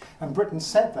clocks." And Britten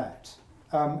said that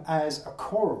as a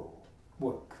choral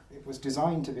work. It was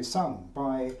designed to be sung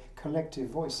by collective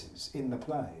voices in the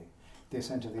play, The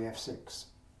Ascent of the F6.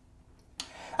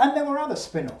 And there were other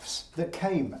spin-offs that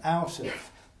came out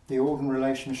of the Auden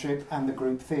relationship and the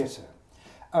Group Theatre.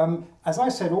 As I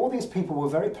said, all these people were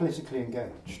very politically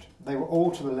engaged. They were all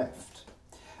to the left.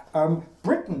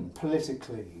 Britten,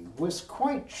 politically, was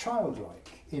quite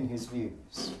childlike in his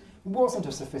views. He wasn't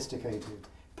a sophisticated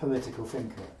political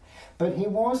thinker, but he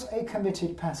was a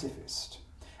committed pacifist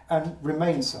and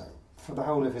remained so for the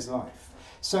whole of his life.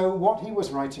 So what he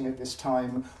was writing at this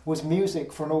time was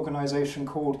music for an organisation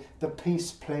called the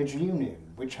Peace Pledge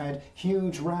Union, which had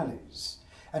huge rallies.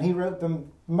 And he wrote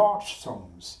them march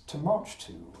songs to march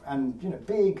to, and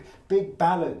big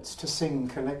ballads to sing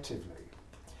collectively.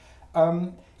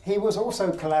 He was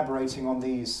also collaborating on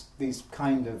these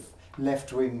kind of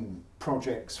left-wing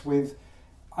projects with,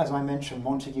 as I mentioned,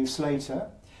 Montague Slater,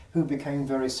 who became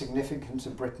very significant to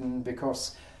Britten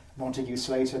because Montague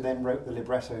Slater then wrote the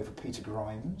libretto for Peter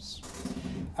Grimes.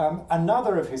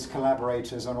 Another of his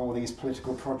collaborators on all these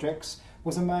political projects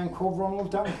was a man called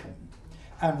Ronald Duncan.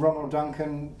 And Ronald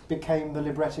Duncan became the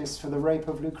librettist for The Rape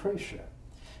of Lucretia.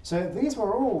 So these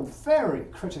were all very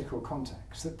critical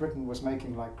contacts that Britten was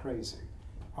making like crazy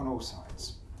on all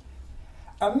sides.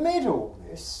 Amid all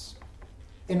this,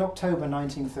 in October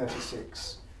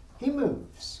 1936, he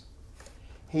moves.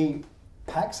 He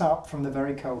packs up from the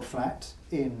very cold flat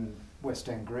in West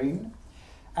End Green,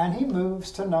 and he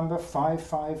moves to number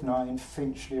 559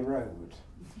 Finchley Road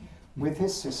with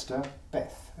his sister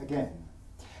Beth again.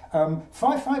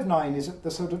 559 is at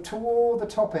the sort of toward the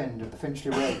top end of the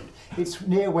Finchley Road. It's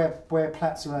near where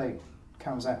Platts Lane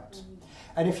comes out.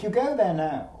 And if you go there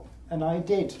now, and I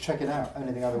did check it out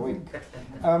only the other week,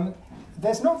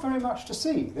 there's not very much to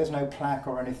see. There's no plaque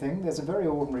or anything. There's a very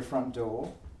ordinary front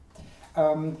door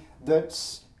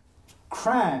that's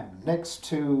crammed next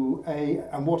to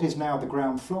and what is now the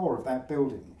ground floor of that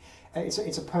building.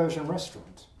 It's a Persian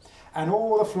restaurant. And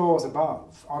all the floors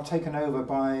above are taken over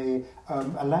by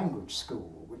a language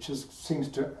school, which seems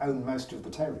to own most of the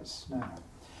terrace now.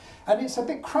 And it's a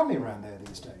bit crummy around there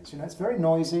these days. It's very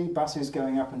noisy, buses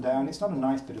going up and down. It's not a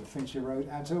nice bit of Finchley Road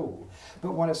at all.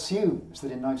 But one assumes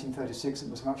that in 1936 it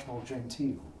was much more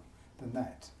genteel than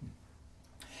that.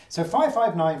 So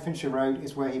 559 Finchley Road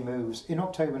is where he moves in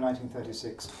October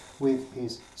 1936 with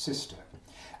his sister.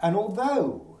 And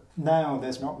although now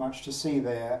there's not much to see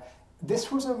there,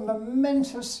 this was a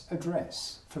momentous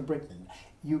address for Britten.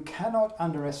 You cannot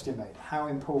underestimate how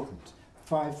important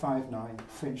 559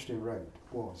 Finchley Road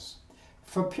was,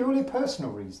 for purely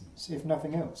personal reasons, if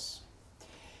nothing else.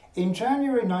 In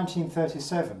January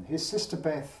 1937, his sister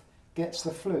Beth gets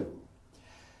the flu.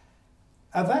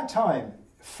 At that time,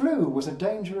 flu was a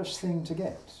dangerous thing to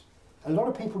get. A lot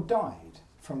of people died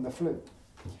from the flu.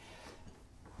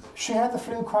 She had the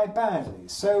flu quite badly,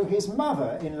 so his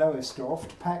mother in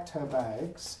Lowestoft packed her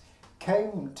bags,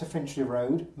 came to Finchley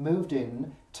Road, moved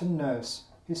in to nurse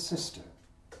his sister.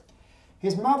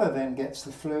 His mother then gets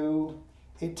the flu.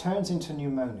 It turns into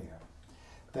pneumonia.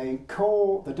 They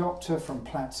call the doctor from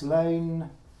Platts Lane,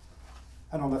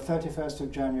 and on the 31st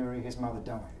of January his mother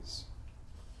dies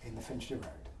in the Finchley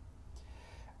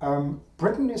Road.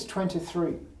 Britten is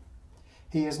 23.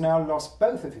 He has now lost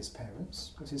both of his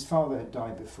parents because his father had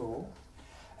died before.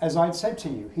 As I'd said to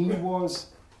you, he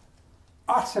was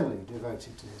utterly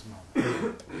devoted to his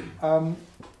mother.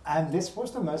 And this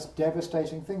was the most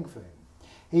devastating thing for him.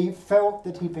 He felt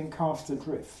that he'd been cast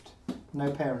adrift,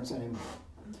 no parents anymore.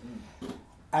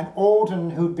 And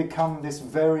Auden, who'd become this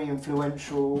very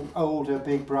influential older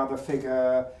big brother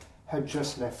figure, had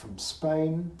just left from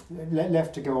Spain,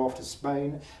 left to go off to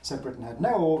Spain. So Britten had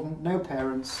no Auden, no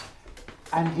parents,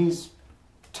 and he's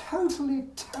totally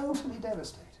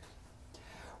devastated.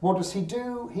 What does he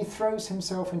do? He throws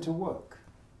himself into work.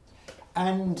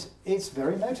 And it's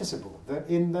very noticeable that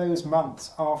in those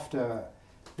months after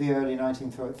the early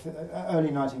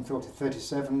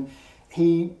 1937,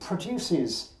 he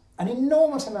produces an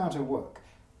enormous amount of work,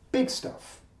 big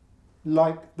stuff,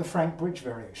 like the Frank Bridge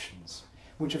Variations,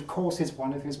 which of course is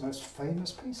one of his most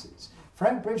famous pieces.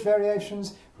 Frank Bridge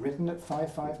Variations, written at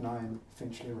 559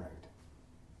 Finchley Road.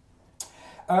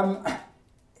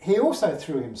 He also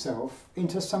threw himself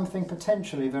into something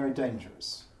potentially very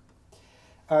dangerous.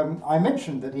 I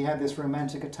mentioned that he had this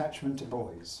romantic attachment to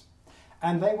boys,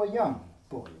 and they were young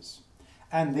boys.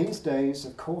 And these days,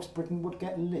 of course, Britten would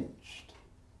get lynched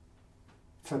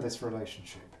for this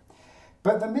relationship.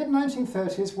 But the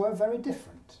mid-1930s were very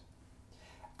different.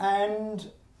 And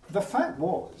the fact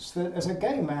was that as a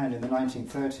gay man in the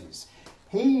 1930s,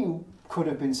 he could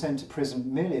have been sent to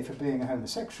prison merely for being a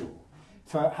homosexual,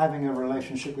 for having a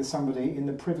relationship with somebody in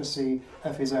the privacy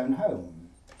of his own home.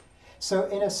 So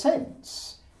in a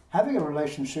sense, having a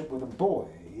relationship with a boy,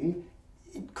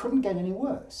 it couldn't get any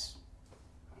worse.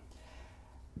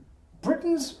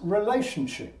 Britten's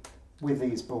relationship with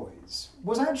these boys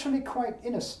was actually quite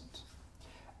innocent.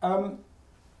 I'm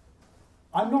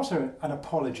not an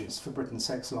apologist for Britten's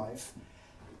sex life.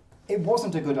 It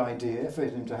wasn't a good idea for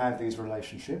him to have these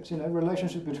relationships. You know,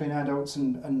 relationships between adults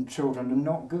and children are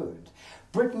not good.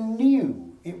 Britten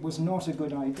knew it was not a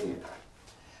good idea.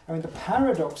 I mean, the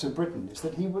paradox of Britten is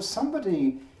that he was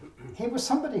somebody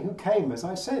who came, as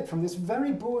I said, from this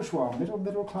very bourgeois,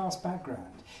 middle class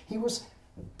background.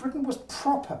 Britten was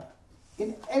proper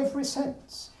in every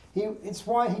sense. It's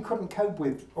why he couldn't cope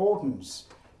with Auden's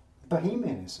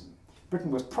bohemianism.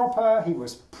 Britten was proper, he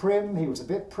was prim, he was a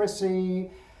bit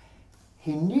prissy.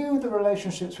 He knew the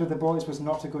relationships with the boys was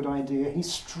not a good idea. He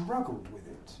struggled with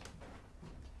it.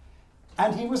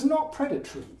 And he was not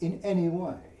predatory in any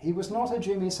way. He was not a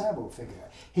Jimmy Savile figure.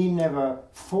 He never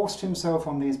forced himself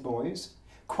on these boys.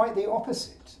 Quite the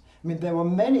opposite. I mean, there were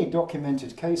many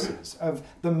documented cases of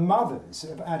the mothers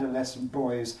of adolescent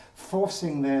boys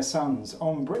forcing their sons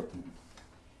on Britten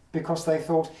because they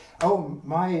thought, oh,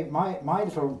 my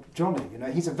little Johnny, you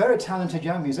know, he's a very talented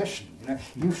young musician, you know,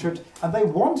 you should... And they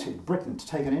wanted Britten to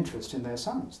take an interest in their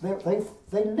sons. They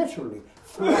literally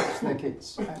flashed their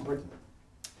kids at Britten.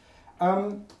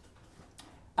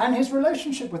 And his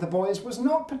relationship with the boys was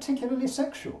not particularly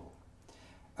sexual.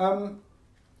 The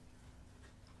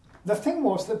thing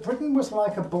was that Britten was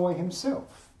like a boy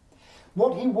himself.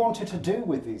 What he wanted to do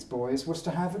with these boys was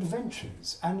to have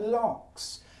adventures and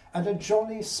larks and a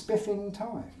jolly spiffing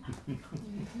time.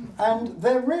 And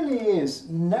there really is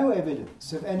no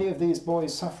evidence of any of these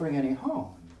boys suffering any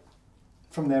harm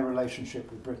from their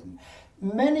relationship with Britten.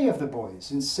 Many of the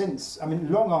boys,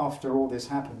 long after all this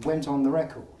happened, went on the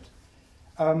record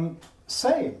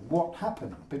saying what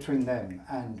happened between them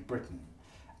and Britten.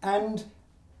 And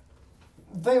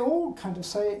they all kind of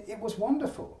say it was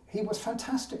wonderful. He was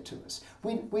fantastic to us.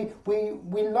 We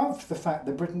loved the fact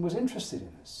that Britten was interested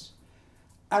in us.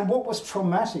 And what was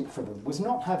traumatic for them was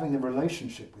not having the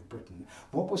relationship with Britten.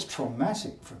 What was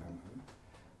traumatic for them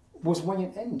was when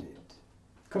it ended.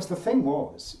 Because the thing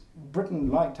was, Britten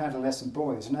liked adolescent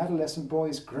boys, and adolescent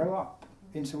boys grow up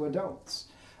into adults.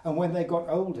 And when they got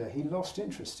older, he lost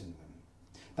interest in them.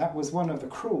 That was one of the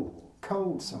cruel,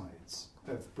 cold sides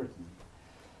of Britten.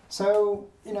 So,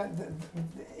 you know,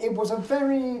 it was a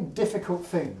very difficult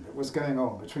thing that was going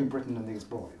on between Britten and these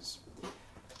boys.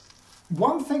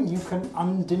 One thing you can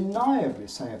undeniably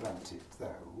say about it,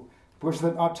 though, was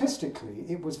that artistically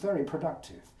it was very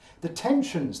productive. The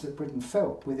tensions that Britten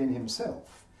felt within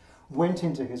himself went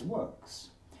into his works.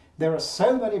 There are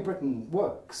so many Britten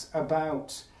works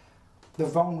about the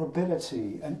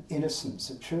vulnerability and innocence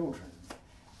of children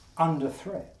under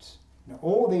threat. You know,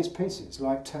 all these pieces,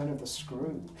 like Turn of the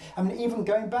Screw. I mean, even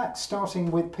going back, starting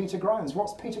with Peter Grimes.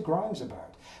 What's Peter Grimes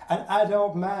about? An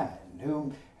adult man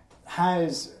who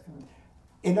has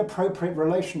inappropriate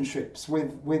relationships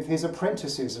with his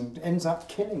apprentices and ends up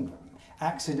killing them.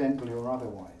 accidentally or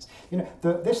otherwise. You know,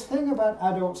 this thing about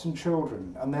adults and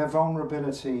children and their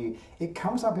vulnerability, it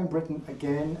comes up in Britten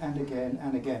again and again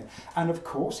and again. And of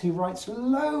course, he writes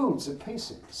loads of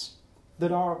pieces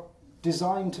that are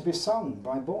designed to be sung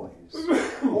by boys.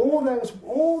 all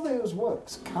those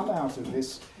works come out of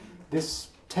this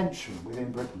tension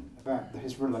within Britten about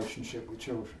his relationship with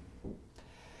children.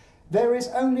 There is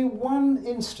only one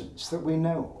instance that we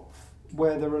know of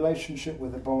where the relationship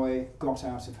with a boy got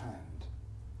out of hand.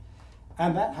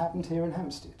 And that happened here in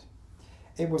Hampstead.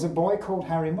 It was a boy called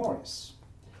Harry Morris,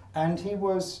 and he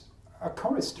was a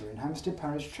chorister in Hampstead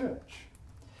Parish Church.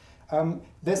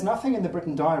 There's nothing in the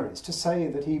Britten diaries to say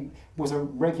that he was a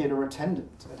regular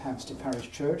attendant at Hampstead Parish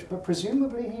Church, but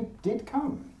presumably he did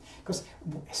come, because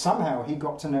somehow he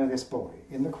got to know this boy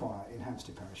in the choir in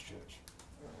Hampstead Parish Church.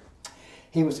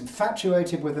 He was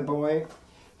infatuated with the boy.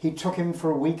 He took him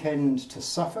for a weekend to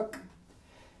Suffolk.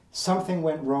 Something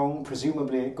went wrong,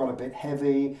 presumably it got a bit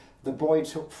heavy. The boy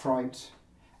took fright,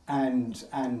 and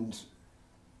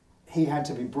he had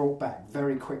to be brought back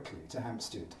very quickly to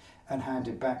Hampstead and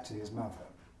handed back to his mother.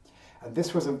 And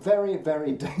this was a very,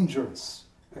 very dangerous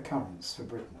occurrence for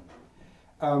Britten.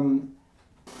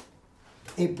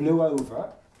 It blew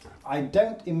over. I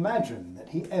don't imagine that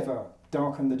he ever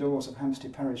darkened the doors of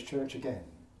Hampstead Parish Church again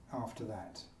after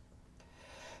that.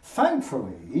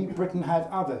 Thankfully, Britten had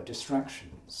other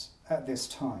distractions at this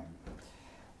time.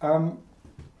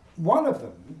 One of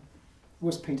them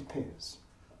was Peter Pears.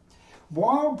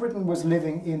 While Britten was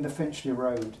living in the Finchley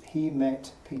Road, he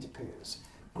met Peter Pears,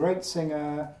 great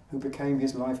singer who became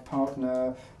his life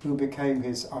partner, who became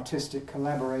his artistic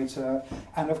collaborator,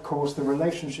 and of course the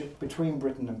relationship between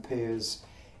Britten and Pears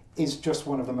is just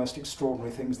one of the most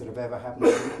extraordinary things that have ever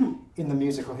happened in the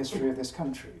musical history of this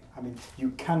country. I mean, you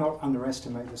cannot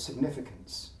underestimate the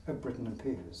significance of Britten and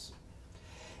Pears.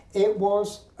 It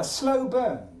was a slow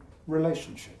burn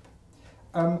relationship.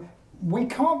 We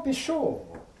can't be sure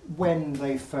when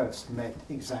they first met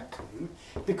exactly,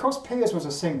 because Pears was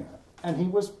a singer and he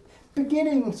was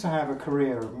beginning to have a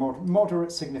career of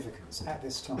moderate significance at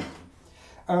this time.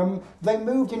 They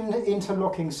moved in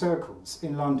interlocking circles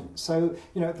in London, so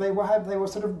you know they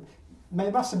must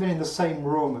have been in the same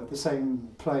room at the same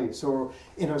place or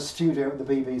in a studio at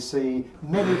the BBC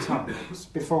many times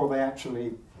before they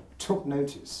actually took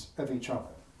notice of each other.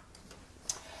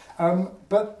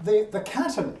 But the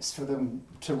catalyst for them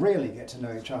to really get to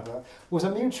know each other was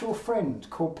a mutual friend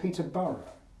called Peter Burgh.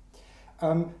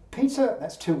 Peter,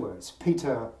 that's two words,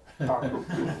 Peter Burgh.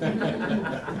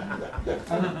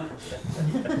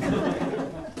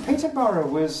 Peter Burgh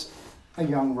was a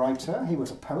young writer, he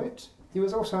was a poet, he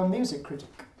was also a music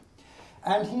critic.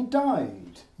 And he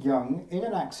died young in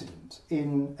an accident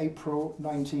in April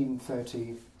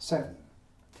 1937.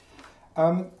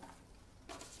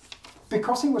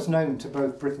 Because he was known to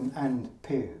both Britten and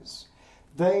Pears,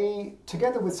 they,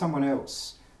 together with someone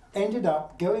else, ended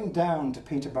up going down to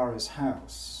Peter Burgh's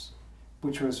house,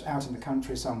 which was out in the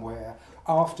country somewhere,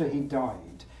 after he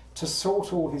died, to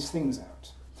sort all his things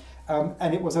out.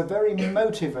 And it was a very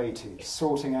motivated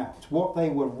sorting out. What they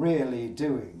were really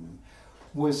doing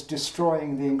was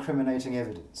destroying the incriminating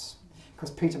evidence,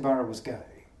 because Peter Burgh was gay.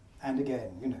 And again,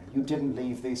 you know, you didn't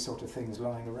leave these sort of things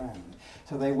lying around.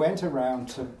 So they went around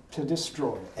to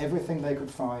destroy everything they could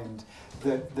find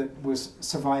that was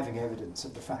surviving evidence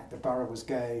of the fact that Burgh was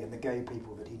gay and the gay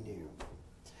people that he knew.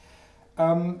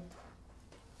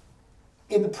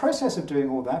 In the process of doing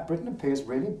all that, Britten and Pears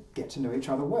really get to know each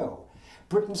other well.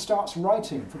 Britten starts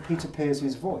writing for Peter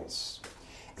Pears' voice.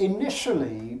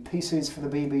 Initially, pieces for the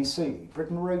BBC.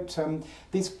 Britten wrote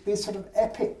these sort of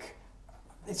epic.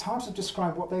 It's hard to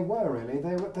describe what they were really.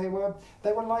 They were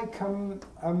like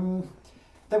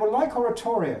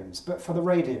oratorios, but for the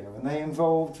radio, and they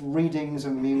involved readings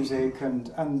and music,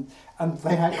 and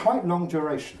they had quite long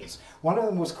durations. One of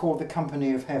them was called The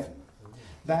Company of Heaven.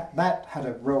 That had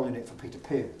a role in it for Peter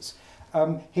Pears.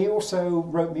 He also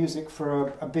wrote music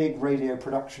for a big radio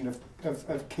production of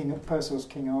Purcell's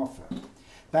King Arthur.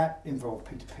 That involved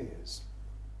Peter Pears.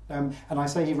 And I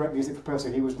say he wrote music for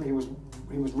Purcell. He was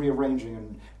rearranging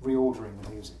and reordering the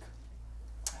music.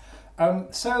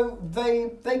 So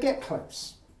they get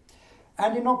close.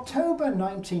 And in October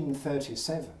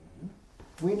 1937,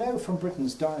 we know from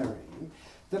Britten's diary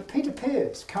that Peter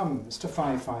Pears comes to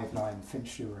 559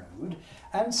 Finchley Road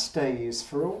and stays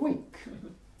for a week.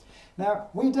 Now,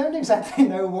 we don't exactly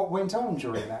know what went on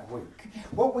during that week.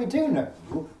 What we do know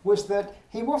was that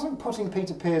he wasn't putting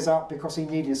Peter Pears up because he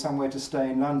needed somewhere to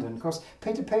stay in London, because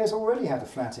Peter Pears already had a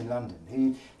flat in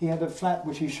London. He had a flat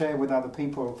which he shared with other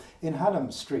people in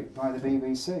Hallam Street by the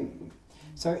BBC.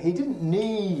 So he didn't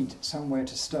need somewhere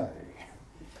to stay.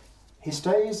 He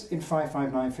stays in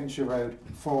 559 Finchley Road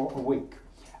for a week.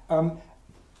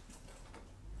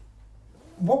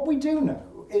 What we do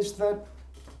know is that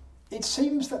it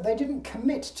seems that they didn't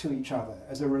commit to each other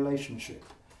as a relationship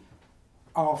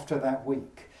after that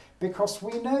week, because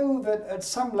we know that at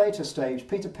some later stage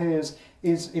Peter Pears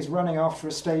is running after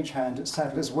a stagehand at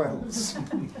Sadler's Wells.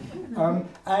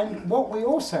 And what we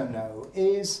also know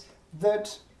is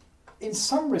that in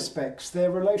some respects their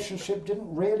relationship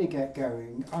didn't really get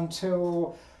going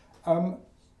until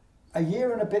a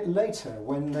year and a bit later,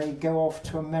 when they go off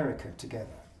to America together.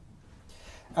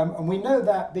 And we know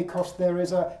that because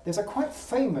there's a quite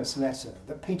famous letter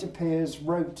that Peter Pears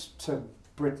wrote to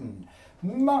Britten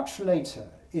much later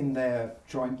in their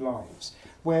joint lives,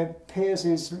 where Pears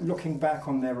is looking back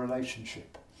on their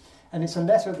relationship. And it's a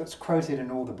letter that's quoted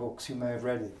in all the books, you may have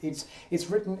read it. It's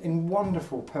written in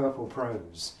wonderful purple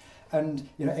prose. And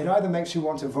you know, it either makes you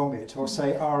want to vomit or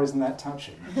say, isn't that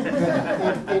touching?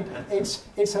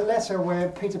 It's a letter where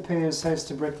Peter Pears says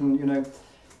to Britten, you know,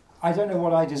 I don't know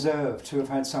what I deserve to have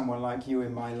had someone like you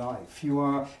in my life. You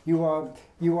are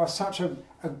such a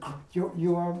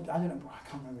you are, I don't know, I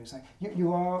can't remember what he's saying.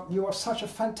 You are such a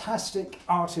fantastic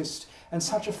artist and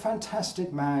such a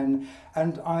fantastic man,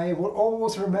 and I will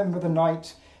always remember the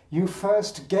night you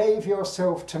first gave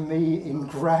yourself to me in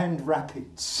Grand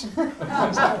Rapids.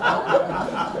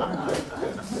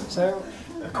 So,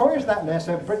 according to that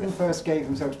letter, Britten first gave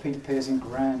himself to Peter Pears in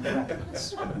Grand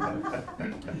Rapids.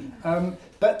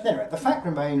 But anyway, the fact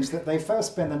remains that they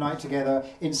first spend the night together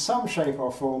in some shape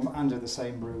or form under the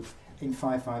same roof in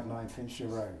 559 Finchley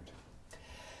Road.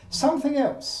 Something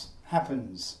else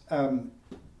happens in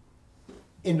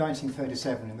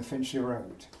 1937 in the Finchley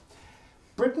Road.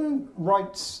 Britten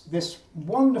writes this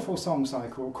wonderful song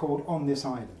cycle called On This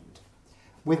Island,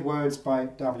 with words by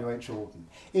W.H. Auden.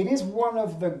 It is one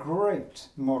of the great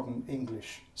modern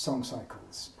English song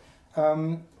cycles.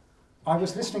 I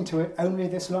was listening to it only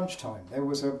this lunchtime. There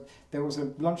was a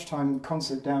lunchtime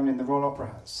concert down in the Royal Opera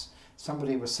House.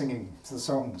 Somebody was singing the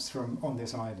songs from On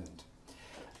This Island.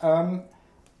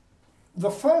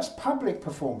 The first public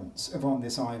performance of On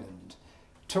This Island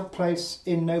took place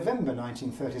in November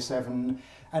 1937,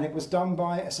 and it was done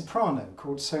by a soprano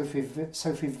called Sophie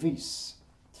Wyss.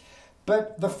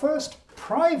 But the first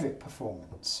private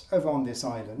performance of On This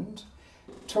Island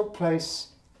took place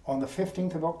on the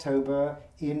 15th of October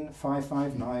in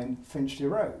 559 Finchley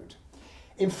Road,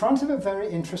 in front of a very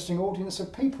interesting audience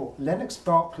of people. Lennox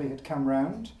Berkeley had come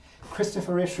round,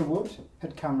 Christopher Isherwood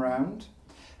had come round,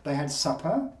 they had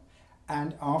supper,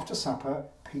 and after supper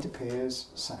Peter Pears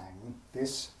sang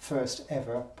this first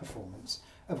ever performance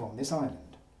of On This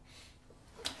Island.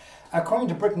 According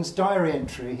to Britten's diary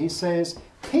entry, he says,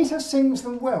 Peter sings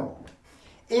them well.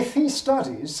 If he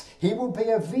studies, he will be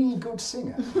a good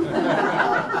singer.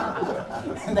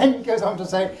 And then he goes on to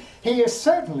say, he is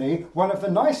certainly one of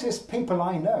the nicest people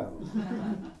I know,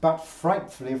 but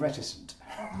frightfully reticent.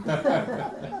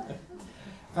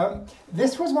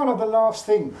 This was one of the last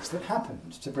things that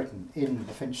happened to Britten in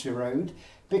the Finchley Road,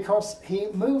 because he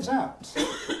moves out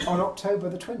on October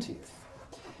the 20th,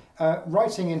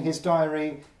 writing in his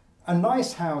diary, a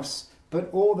nice house, but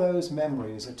all those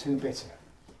memories are too bitter.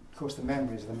 Of course, the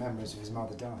memories are the memories of his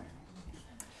mother dying.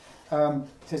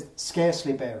 It says,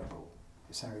 scarcely bearable,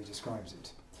 is how he describes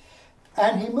it.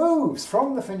 And he moves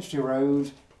from the Finchley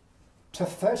Road to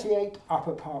 38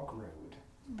 Upper Park Road,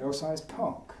 Belsize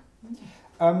Park.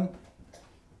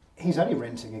 He's only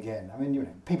renting again. I mean, you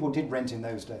know, people did rent in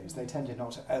those days. They tended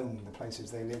not to own the places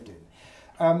they lived in.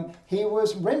 He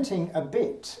was renting a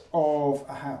bit of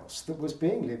a house that was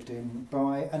being lived in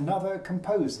by another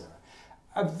composer,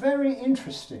 a very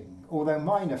interesting, although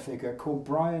minor figure called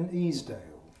Brian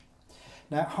Easdale.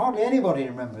 Now, hardly anybody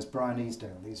remembers Brian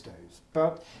Easdale these days,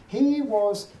 but he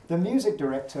was the music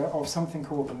director of something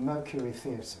called the Mercury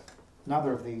Theatre,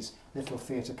 another of these little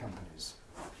theatre companies.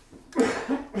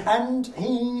 And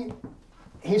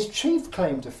his chief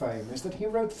claim to fame is that he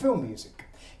wrote film music.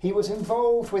 He was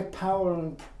involved with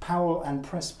Powell and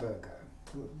Pressburger,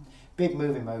 big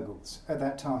movie moguls at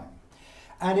that time.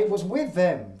 And it was with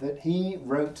them that he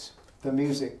wrote the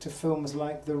music to films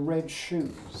like The Red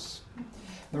Shoes.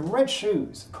 The Red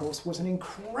Shoes, of course, was an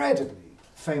incredibly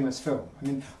famous film. I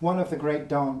mean, one of the great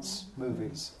dance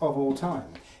movies of all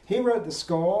time. He wrote the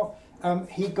score.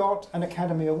 He got an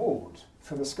Academy Award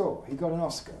for the score. He got an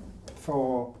Oscar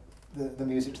for the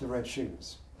music to The Red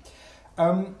Shoes.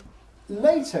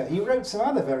 Later, he wrote some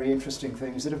other very interesting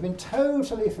things that have been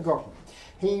totally forgotten.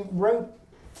 He wrote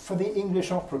for the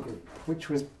English Opera Group, which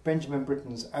was Benjamin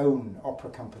Britten's own opera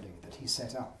company that he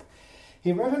set up.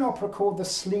 He wrote an opera called The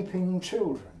Sleeping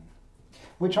Children,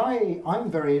 which I'm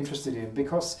very interested in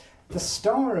because the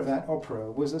star of that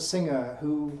opera was a singer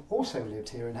who also lived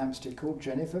here in Hampstead called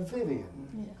Jennifer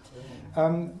Vivian.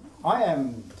 Yeah. I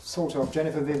am sort of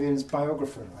Jennifer Vivian's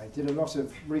biographer. I did a lot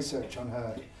of research on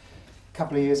her a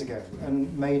couple of years ago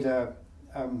and made a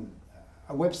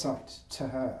website to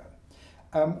her.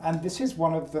 And this is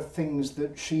one of the things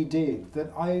that she did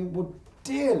that I would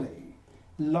dearly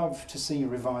love to see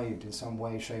revived in some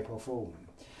way, shape or form.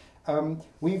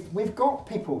 We've got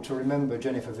people to remember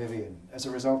Jennifer Vivian as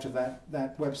a result of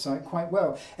that website quite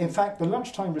well. In fact, the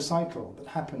lunchtime recital that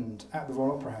happened at the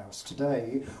Royal Opera House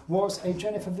today was a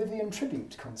Jennifer Vivian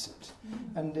tribute concert.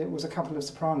 And it was a couple of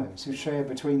sopranos who shared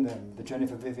between them the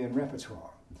Jennifer Vivian repertoire.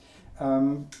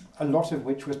 A lot of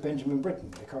which was Benjamin Britten,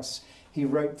 because he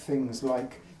wrote things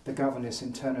like The Governess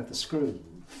in Turn of the Screw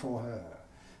for her.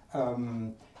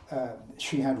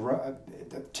 She had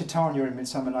Titania in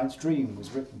Midsummer Night's Dream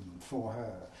was written for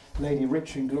her. Lady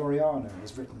Rich in Gloriana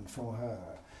was written for her.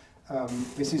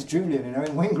 Mrs. Julian in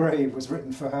Owen Wingrave was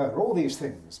written for her. All these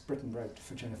things Britten wrote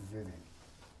for Jennifer Vivian.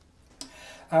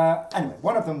 Anyway,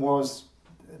 one of them was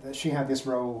that she had this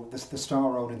role, the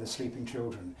star role in The Sleeping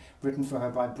Children, written for her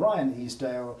by Brian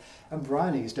Easdale, and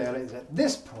Brian Easdale is at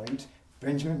this point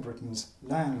Benjamin Britten's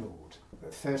landlord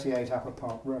at 38 Upper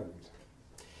Park Road.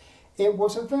 It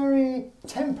was a very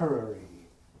temporary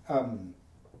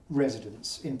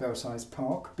residence in Belsize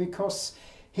Park because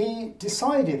he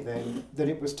decided then that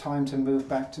it was time to move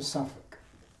back to Suffolk.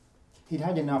 He'd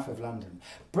had enough of London.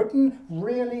 Britten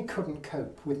really couldn't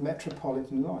cope with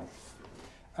metropolitan life.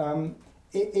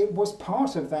 It was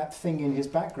part of that thing in his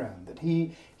background that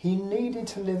he needed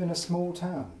to live in a small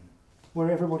town where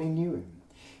everybody knew him.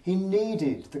 He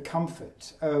needed the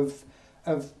comfort of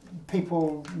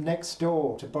people next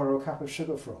door to borrow a cup of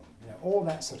sugar from, all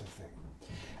that sort of thing.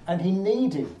 And he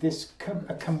needed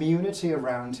a community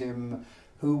around him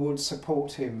who would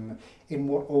support him in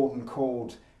what Auden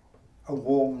called a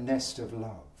warm nest of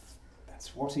love.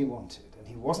 That's what he wanted, and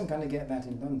he wasn't going to get that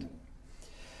in London.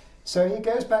 So he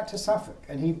goes back to Suffolk,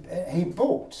 and he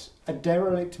bought a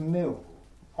derelict mill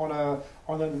on a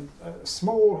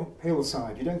small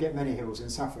hillside. You don't get many hills in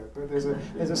Suffolk, but there's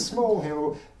a small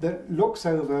hill that looks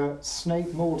over Snape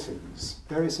Maltings,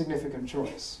 very significant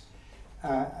choice.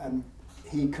 And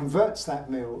he converts that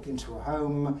mill into a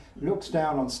home, looks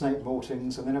down on Snape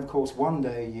Maltings, and then of course one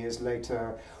day, years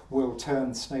later, will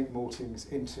turn Snape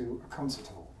Maltings into a concert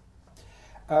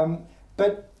hall.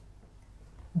 But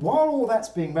while all that's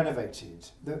being renovated,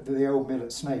 the old mill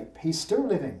at Snape, he's still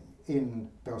living in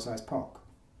Belsize Park.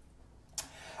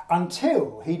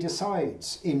 Until he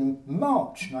decides in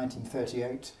March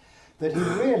 1938 that he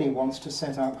really wants to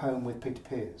set up home with Peter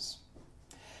Pears.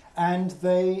 And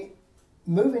they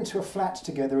move into a flat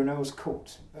together in Earl's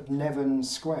Court at Nevern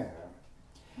Square.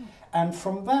 And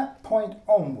from that point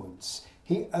onwards,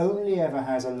 he only ever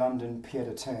has a London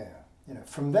pied-à-terre.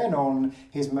 From then on,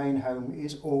 his main home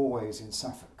is always in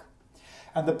Suffolk.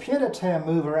 And the pied-à-terre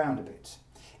move around a bit.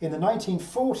 In the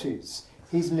 1940s,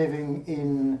 he's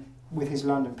living with his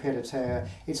London pied-à-terre,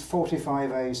 it's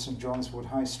 45A St John's Wood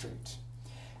High Street.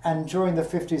 And during the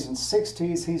 50s and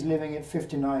 60s, he's living at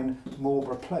 59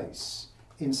 Marlborough Place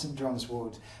in St John's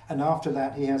Wood. And after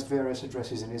that, he has various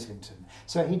addresses in Islington.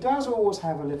 So he does always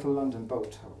have a little London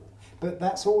bolt hole. But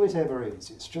that's all it ever is.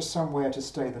 It's just somewhere to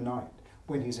stay the night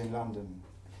when he's in London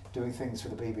doing things for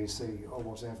the BBC or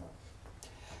whatever.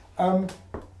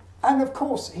 And of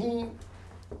course,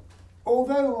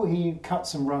 although he cut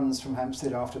some runs from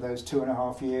Hampstead after those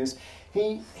 2.5 years,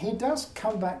 he does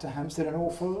come back to Hampstead an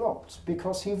awful lot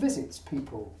because he visits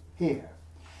people here.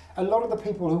 A lot of the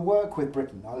people who work with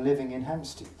Britten are living in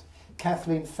Hampstead.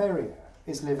 Kathleen Ferrier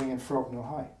is living in Frognall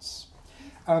Heights.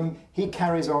 He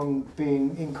carries on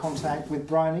being in contact with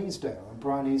Brian Easdale and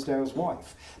Brian Easdale's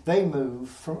wife. They move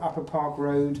from Upper Park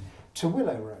Road to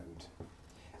Willow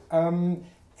Road.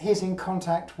 He's in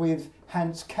contact with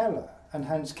Hans Keller and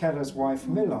Hans Keller's wife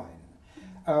Milline.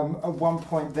 At one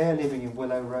point they're living in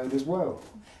Willow Road as well.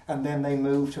 And then they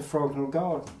move to Frognall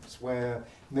Gardens, where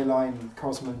Milline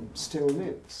Cosman still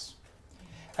lives.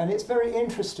 And it's very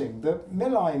interesting that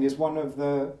Milline is one of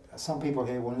some people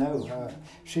here will know her.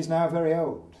 She's now very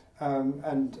old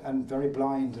and very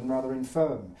blind and rather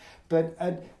infirm. But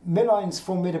at Milline's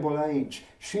formidable age,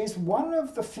 she's one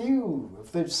of the few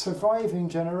of the surviving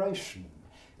generation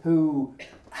who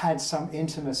had some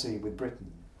intimacy with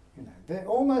Britten.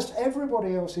 Almost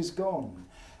everybody else is gone.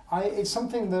 It's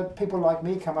something that people like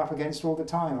me come up against all the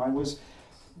time.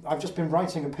 I've just been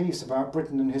writing a piece about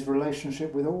Britten and his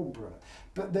relationship with Aldborough,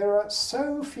 but there are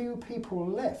so few people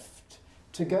left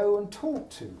to go and talk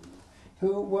to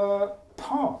who were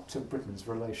part of Britain's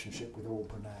relationship with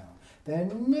Aldborough now. They're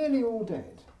nearly all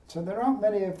dead, so there aren't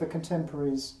many of the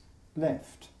contemporaries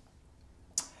left.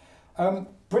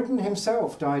 Britten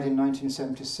himself died in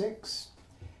 1976.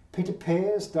 Peter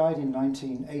Pears died in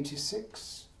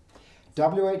 1986.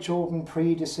 W.H. Auden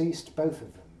predeceased both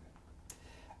of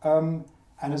them.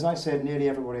 And as I said, nearly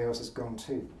everybody else has gone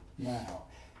too now.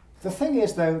 The thing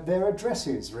is, though, their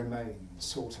addresses remain,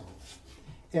 sort of,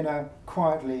 in a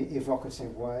quietly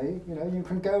evocative way. You know, you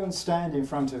can go and stand in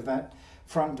front of that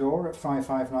front door at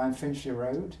 559 Finchley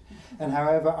Road, and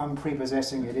however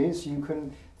unprepossessing it is, you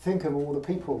can think of all the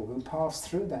people who passed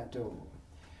through that door.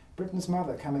 Britten's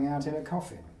mother coming out in a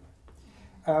coffin.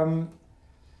 And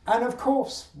of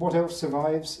course, what else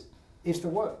survives is the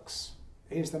works,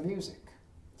 is the music.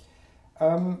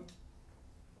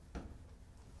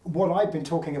 What I've been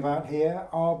talking about here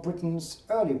are Britten's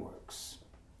early works.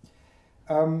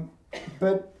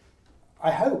 But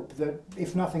I hope that,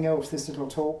 if nothing else, this little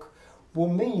talk will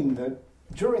mean that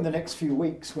during the next few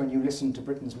weeks when you listen to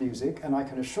Britten's music, and I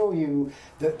can assure you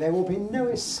that there will be no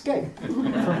escape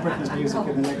from Britten's music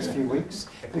in the next few weeks,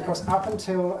 because up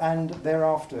until and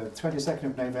thereafter, 22nd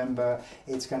of November,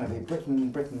 it's going to be Britten,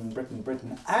 Britten, Britten,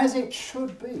 Britten, as it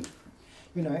should be.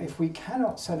 You know, if we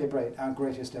cannot celebrate our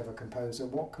greatest ever composer,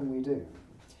 what can we do?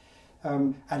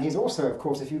 And he's also, of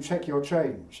course, if you check your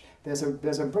change, there's a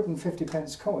Britten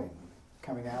 50p coin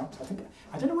coming out.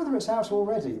 I don't know whether it's out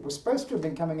already. It was supposed to have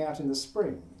been coming out in the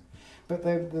spring, but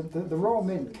the Royal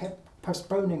Mint kept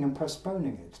postponing and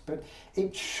postponing it. But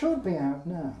it should be out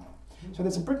now. So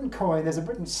there's a Britten coin, there's a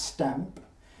Britten stamp.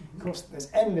 Of course, there's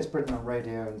endless Britten on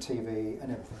radio and TV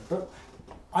and everything. But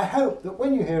I hope that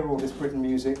when you hear all this Britten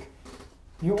music,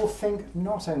 you will think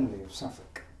not only of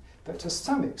Suffolk, but to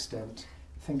some extent,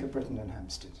 think of Britten and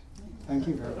Hampstead. Thank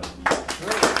you very much.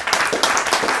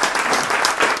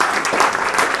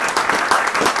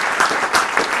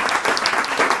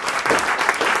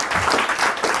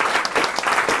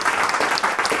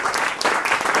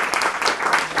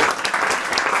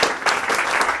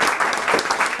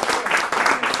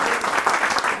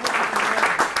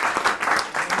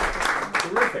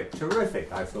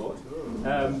 Terrific, I thought.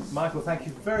 Michael, thank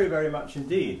you very, very much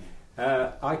indeed.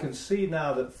 I can see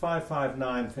now that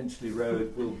 559 Finchley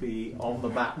Road will be on the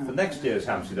map for next year's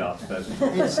Hampstead Arts Festival.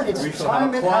 We shall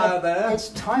have a choir there. It's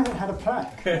time it had a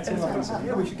plaque.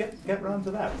 Yeah, we should get round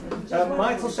to that.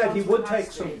 Michael said he would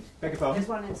take some... Beg your pardon? There's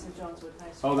one in St John's Wood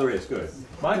High Street. Oh, there is, good.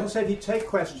 Michael said he'd take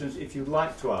questions if you'd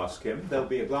like to ask him. There'll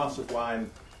be a glass of wine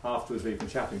afterwards where you can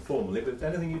chat informally, but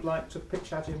anything you'd like to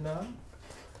pitch at him now?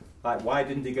 Like, why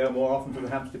didn't he go more often to the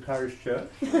Hampstead Parish Church?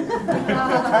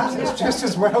 Perhaps it's just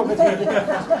as well that he did.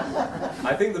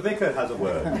 I think the vicar has a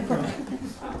word.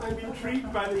 I'm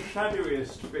intrigued by the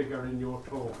shadowiest figure in your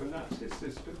talk, and that's his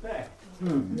sister Beth.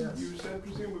 Yes. You said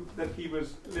presumably that he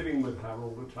was living with her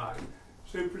all the time.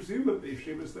 So presumably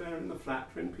she was there in the flat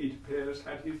when Peter Pears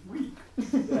had his week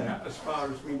there, as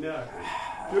far as we know.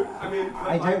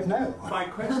 I don't know. My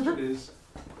question is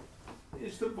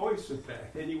the voice of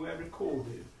Beth anywhere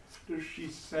recorded? Does she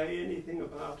say anything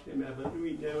about him ever? Do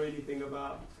we know anything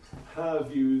about her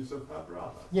views of her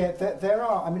brother? Yeah, there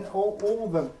are. I mean, all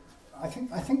the. I think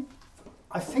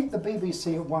the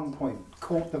BBC at one point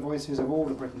caught the voices of all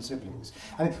the Britten siblings.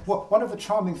 I mean, one of the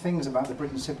charming things about the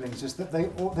Britten siblings is that they're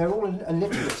all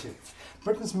alliterative.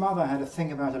 Britten's mother had a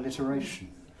thing about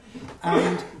alliteration,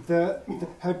 and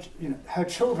her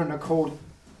children are called.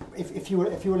 If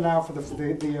you allow for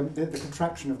the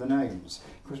contraction of the names,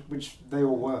 which they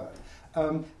all were,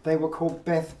 they were called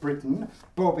Beth Britten,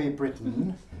 Bobby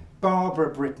Britten, Barbara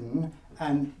Britten,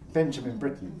 and Benjamin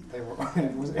Britten. They were,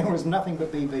 it was nothing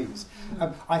but BBs.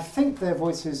 I think their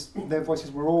voices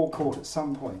were all caught at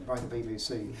some point by the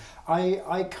BBC.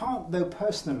 I can't, though,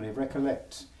 personally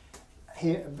recollect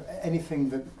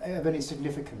anything of any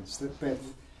significance that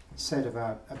Beth said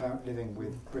about living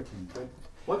with Britten. But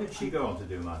what did she go on to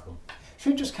do, Michael?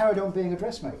 She just carried on being a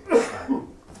dressmaker.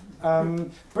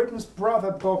 Britten's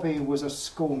brother Bobby was a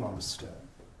schoolmaster.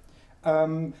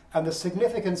 And the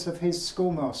significance of his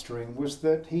schoolmastering was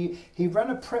that he ran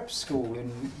a prep school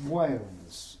in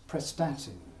Wales,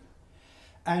 Prestatyn.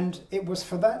 And it was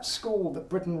for that school that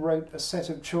Britten wrote a set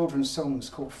of children's songs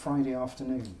called Friday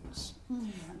Afternoons.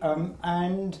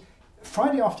 And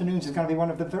Friday Afternoons is going to be one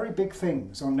of the very big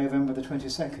things on November the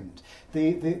 22nd.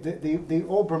 The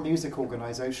Aldborough Music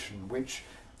Organisation, which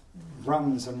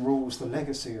runs and rules the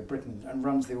legacy of Britten and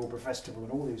runs the Aldborough Festival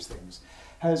and all these things,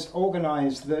 has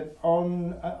organised that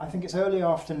on, I think it's early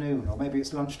afternoon, or maybe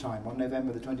it's lunchtime, on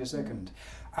November the 22nd,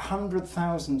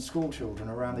 100,000 school children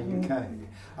around the UK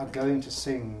are going to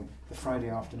sing the Friday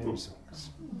afternoon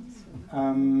songs.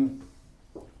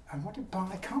 and what did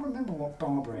I can't remember what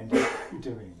Barbara ended up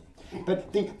doing.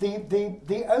 But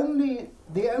the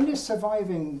only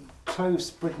surviving close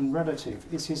Britten relative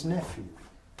is his nephew,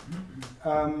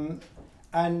 and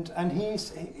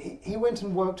he went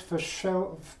and worked for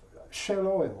Shell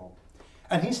Oil,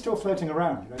 and he's still floating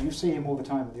around. You know, you see him all the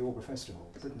time at the Burgh Festival.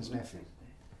 Britten's nephew.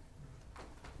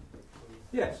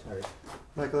 Yes, Harry.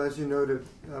 Michael, as you noted,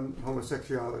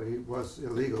 homosexuality was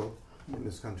illegal in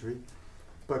this country,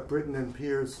 but Britten and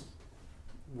Pears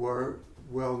were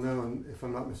well known, if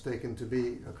I'm not mistaken, to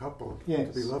be a couple,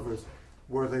 yes. to be lovers.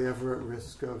 Were they ever at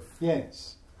risk of...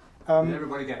 Yes. Did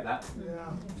everybody get that?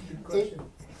 Yeah, good question.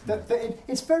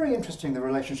 It's very interesting, the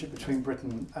relationship between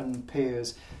Britten and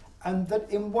Pears, and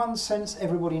that in one sense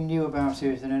everybody knew about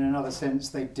it, and in another sense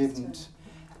they didn't.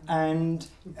 And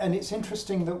it's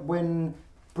interesting that when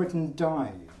Britten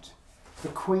died, the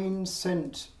Queen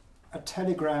sent a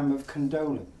telegram of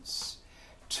condolence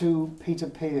to Peter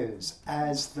Pears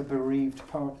as the bereaved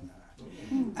partner.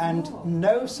 And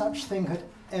no such thing had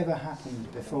ever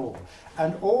happened before.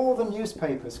 And all the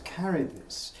newspapers carried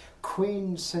this.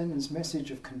 Queen sends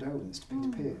message of condolence to Peter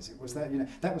Pears. It was that,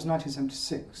 that was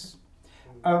 1976.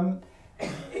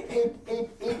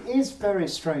 It is very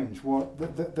strange what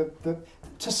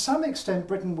to some extent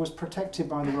Britain was protected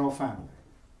by the royal family,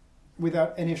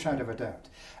 without any shadow of a doubt.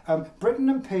 Britten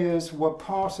and Pears were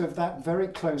part of that very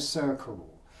close circle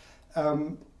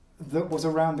that was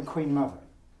around the Queen Mother.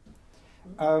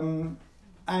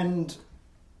 And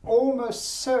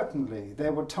almost certainly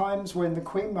there were times when the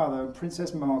Queen Mother and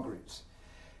Princess Margaret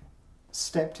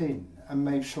stepped in and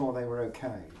made sure they were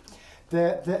okay.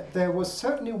 There was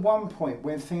certainly one point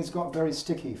when things got very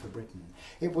sticky for Britten.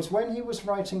 It was when he was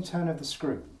writing Turn of the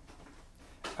Screw.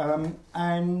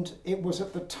 And it was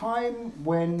at the time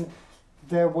when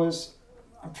there was,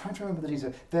 I'm trying to remember the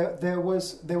detail, there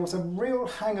was a real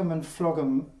hang-em and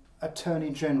flog-em Attorney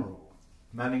General.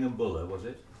 Manningham Buller, was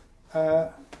it?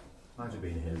 Might have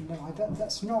been him. No,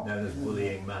 that's not. Known as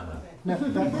Bullying Manor. No,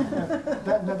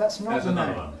 that's not There's the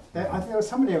another name. one. I think there was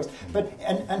somebody else. But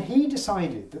and he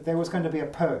decided that there was going to be a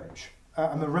purge,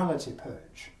 a morality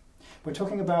purge. We're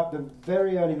talking about the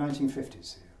very early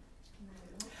 1950s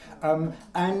here.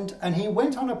 And he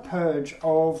went on a purge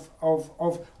of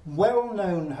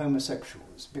well-known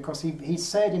homosexuals because he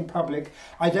said in public,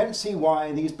 I don't see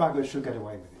why these buggers should get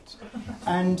away with it.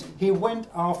 And he went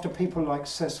after people like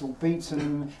Cecil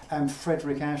Beaton and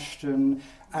Frederick Ashton,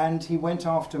 and he went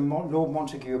after Lord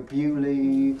Montague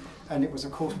Bewley, and it was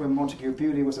of course when Montague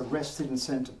Bewley was arrested and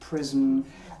sent to prison,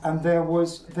 and there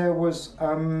was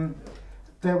a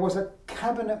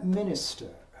cabinet minister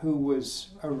who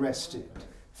was arrested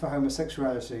for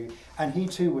homosexuality, and he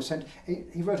too was sent.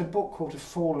 He wrote a book called To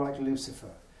Fall Like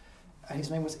Lucifer. His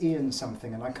name was Ian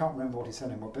something, and I can't remember what his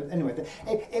surname was. But anyway,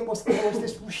 there was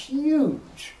this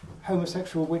huge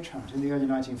homosexual witch hunt in the early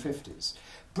 1950s.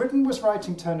 Britten was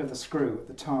writing Turn of the Screw at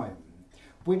the time,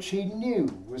 which he knew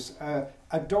was a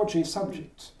dodgy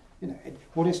subject.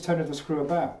 What is Turn of the Screw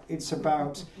about? It's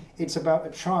about a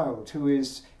child who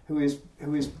is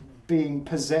being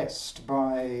possessed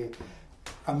by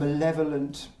a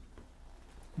malevolent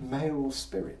male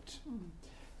spirit.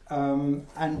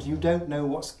 And you don't know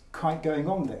what's quite going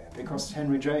on there because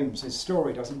Henry James's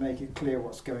story doesn't make it clear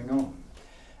what's going on,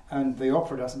 and the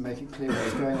opera doesn't make it clear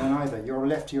what's going on either. You're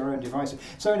left to your own devices.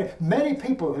 So many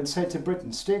people had said to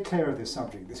Britten, steer clear of this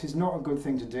subject. This is not a good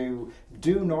thing to do.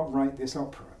 Do not write this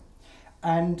opera.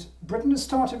 And Britten has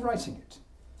started writing it.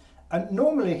 And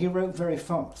normally he wrote very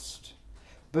fast,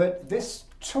 but this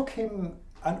took him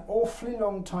an awfully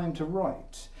long time to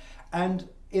write. And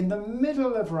in the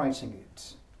middle of writing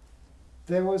it,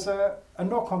 there was a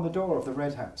knock on the door of the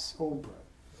Red House, Burgh,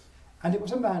 and it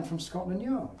was a man from Scotland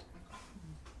Yard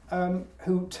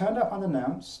who turned up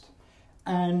unannounced,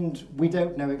 and we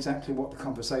don't know exactly what the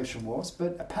conversation was,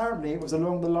 but apparently it was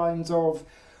along the lines of,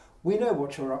 we know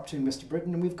what you're up to, Mr.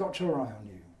 Britten, and we've got your eye on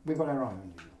you. We've got our eye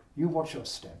on you. You watch your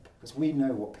step, because we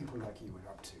know what people like you are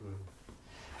up to.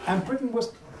 And Britten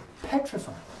was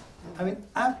petrified. I mean,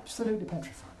 absolutely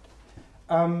petrified.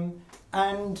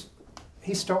 And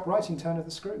he stopped writing Turn of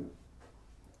the Screw.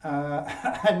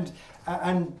 And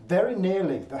very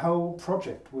nearly the whole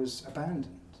project was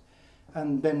abandoned.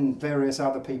 And then various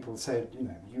other people said,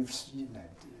 you've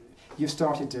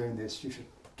started doing this, you should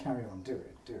carry on, do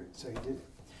it. So he did it.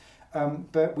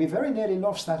 But we very nearly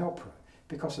lost that opera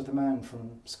because of the man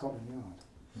from Scotland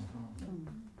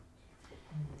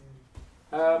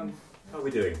Yard. How are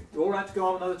we doing? You all right to go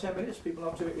on another 10 minutes? People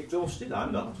are absolutely exhausted.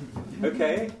 I'm not.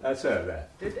 Okay, sir, there.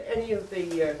 Did any of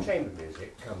the chamber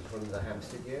music come from the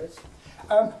Hampstead years?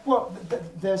 Well,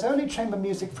 there's only chamber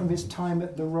music from his time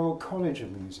at the Royal College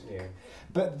of Music. Yeah.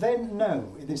 But then,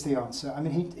 no, is the answer. I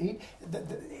mean,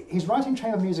 he's writing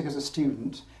chamber music as a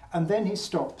student, and then he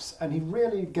stops, and he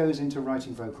really goes into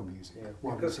writing vocal music.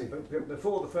 Yeah, because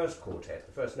before the first quartet,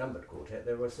 the first numbered quartet,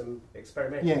 there was some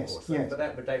experimental course, yes. But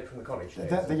that would date from the college days.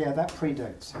 That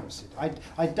predates Hampstead.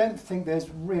 I don't think there's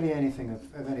really anything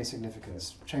of any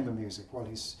significance, chamber music, while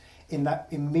he's in that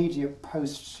immediate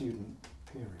post-student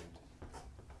period.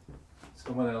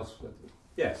 Someone else?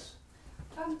 Yes.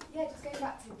 Yeah, just going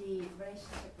back to the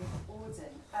relationship with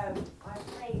Auden. I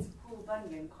played Paul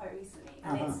Bunyan quite recently,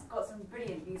 and it's got some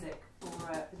brilliant music for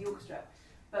the orchestra,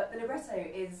 but the libretto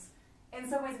is in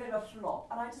some ways a bit of a flop.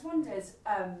 And I just wondered,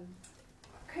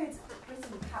 could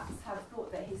Britten perhaps have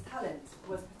thought that his talent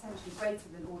was potentially greater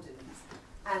than Auden's,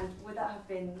 and would that have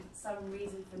been some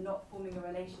reason for not forming a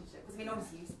relationship? Because I mean,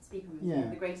 obviously you speak of him as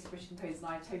the greatest British composer, and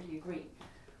I totally agree.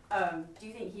 Do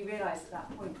you think he realised at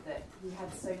that point that he had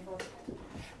so far to go?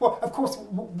 Well, of course,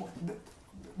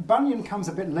 Bunyan comes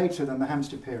a bit later than the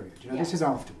Hampstead period. You know, this is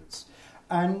afterwards,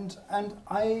 and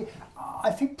I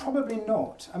think probably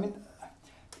not. I mean,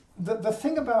 the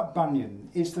thing about Bunyan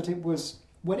is that it was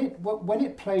when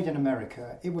it played in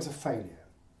America, it was a failure,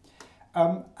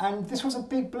 and this was a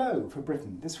big blow for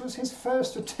Britten. This was his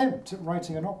first attempt at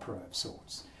writing an opera of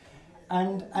sorts,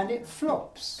 and it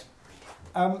flops.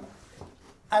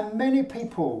 And many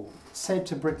people said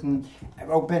to Britten,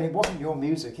 "Oh, Ben, it wasn't your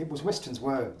music; it was Whiston's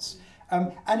words."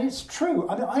 And it's true.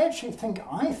 I mean, I think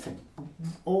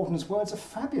Auden's words are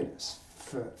fabulous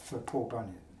for Paul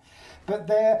Bunyan, but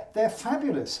they're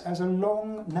fabulous as a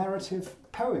long narrative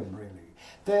poem. Really,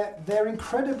 they're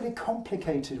incredibly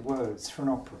complicated words for an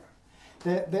opera.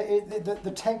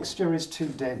 The texture is too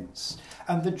dense,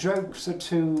 and the jokes are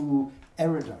too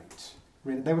erudite.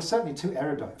 Really, they were certainly too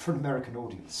erudite for an American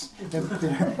audience,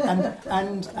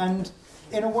 and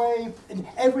in a way,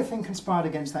 everything conspired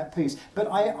against that piece. But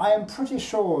I am pretty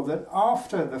sure that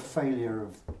after the failure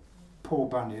of Paul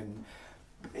Bunyan,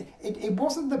 it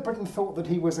wasn't that Britten thought that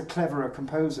he was a cleverer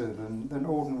composer than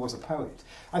Auden was a poet.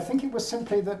 I think it was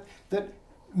simply that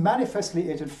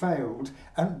manifestly it had failed,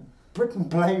 and Britten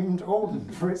blamed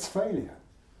Auden for its failure.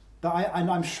 And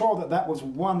I'm sure that was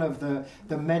one of the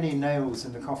many nails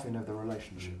in the coffin of the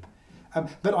relationship.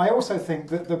 But I also think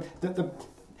that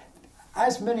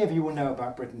as many of you will know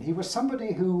about Britten, he was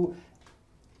somebody who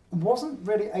wasn't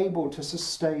really able to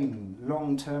sustain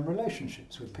long-term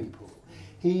relationships with people.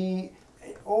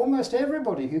 Almost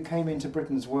everybody who came into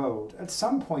Britten's world at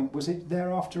some point was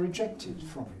thereafter ejected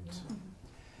from it.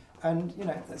 And you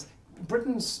know,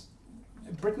 Britten's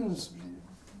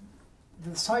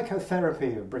the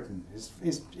psychotherapy of Britten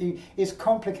is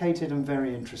complicated and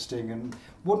very interesting, and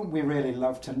wouldn't we really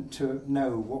love to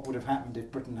know what would have happened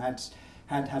if Britten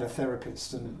had a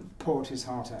therapist and poured his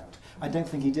heart out? I don't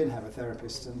think he did have a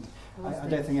therapist, and I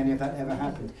don't think any of that ever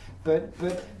happened. But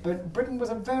Britten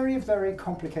was a very, very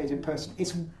complicated person.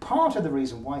 It's part of the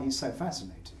reason why he's so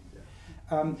fascinating.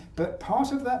 But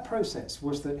part of that process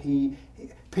was that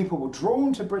people were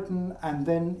drawn to Britten, and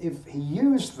then if he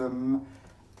used them,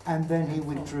 and then he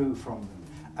withdrew from them.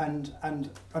 And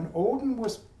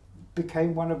Auden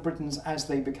became one of Britten's, as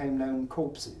they became known,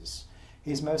 corpses.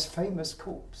 His most famous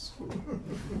corpse.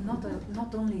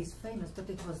 Not only his famous, but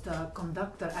it was the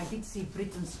conductor. I did see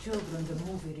Britain's Children, the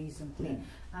movie, recently. Yeah.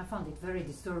 I found it very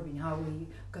disturbing how he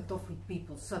got off with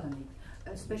people suddenly,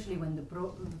 especially when the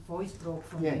voice broke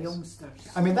from the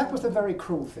youngsters. I mean, that was the very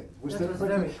cruel thing.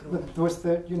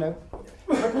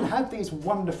 Britain had these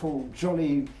wonderful,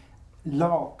 jolly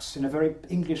larks in a very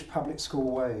English public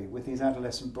school way with these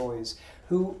adolescent boys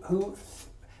who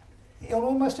in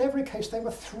almost every case they were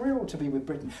thrilled to be with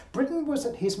Britten. Britten was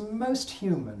at his most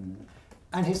human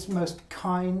and his most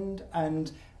kind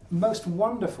and most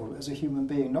wonderful as a human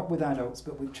being, not with adults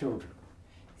but with children.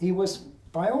 He was,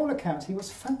 by all accounts, he was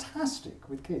fantastic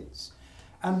with kids,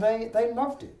 and they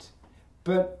loved it.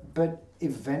 But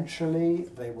eventually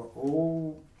they were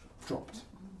all dropped.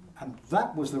 And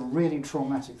that was the really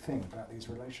traumatic thing about these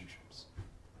relationships.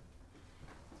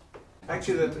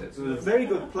 Actually, there's a very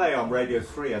good play on Radio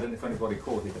 3, I don't know if anybody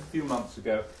caught it, a few months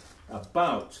ago,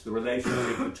 about the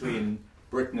relationship between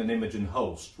Britten and Imogen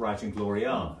Holst writing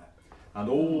Gloriana, and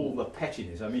all the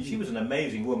pettiness. I mean, she was an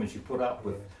amazing woman. She put up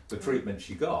with the treatment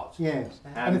she got,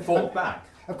 and fought back.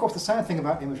 Of course, the sad thing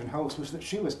about Imogen Holst was that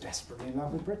she was desperately in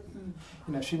love with Britten.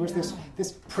 You know, she was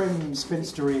this prim,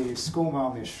 spinstery,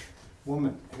 schoolmarmish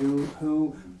woman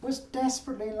who was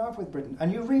desperately in love with Britten.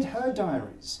 And you read her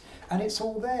diaries, and it's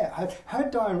all there. Her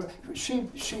diary,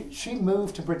 she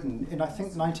moved to Britain in, I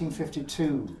think,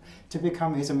 1952 to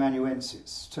become his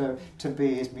amanuensis, to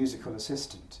be his musical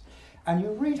assistant. And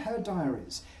you read her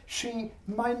diaries, she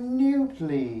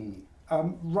minutely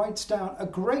writes down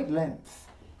at great length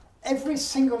every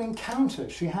single encounter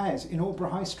she has in Aldborough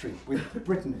High Street with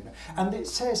Britten. And it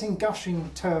says in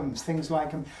gushing terms things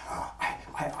like,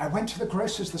 I went to the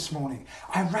grocer's this morning.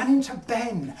 I ran into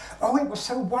Ben. Oh, it was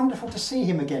so wonderful to see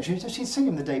him again. She'd seen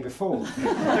him the day before.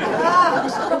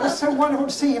 It was so wonderful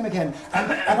to see him again.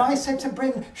 And I said to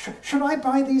Ben, should I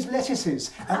buy these lettuces?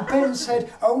 And Ben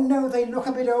said, oh no, they look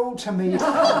a bit old to me.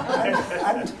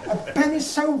 And Ben is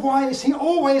so wise, he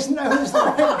always knows the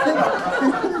right thing.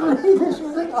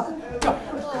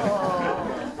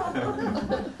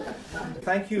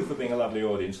 Thank you for being a lovely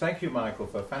audience. Thank you, Michael,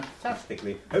 for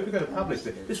fantastically. Hope you're going to publish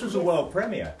it. This was a world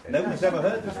premiere. Nobody's ever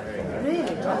heard this.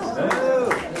 Really? No.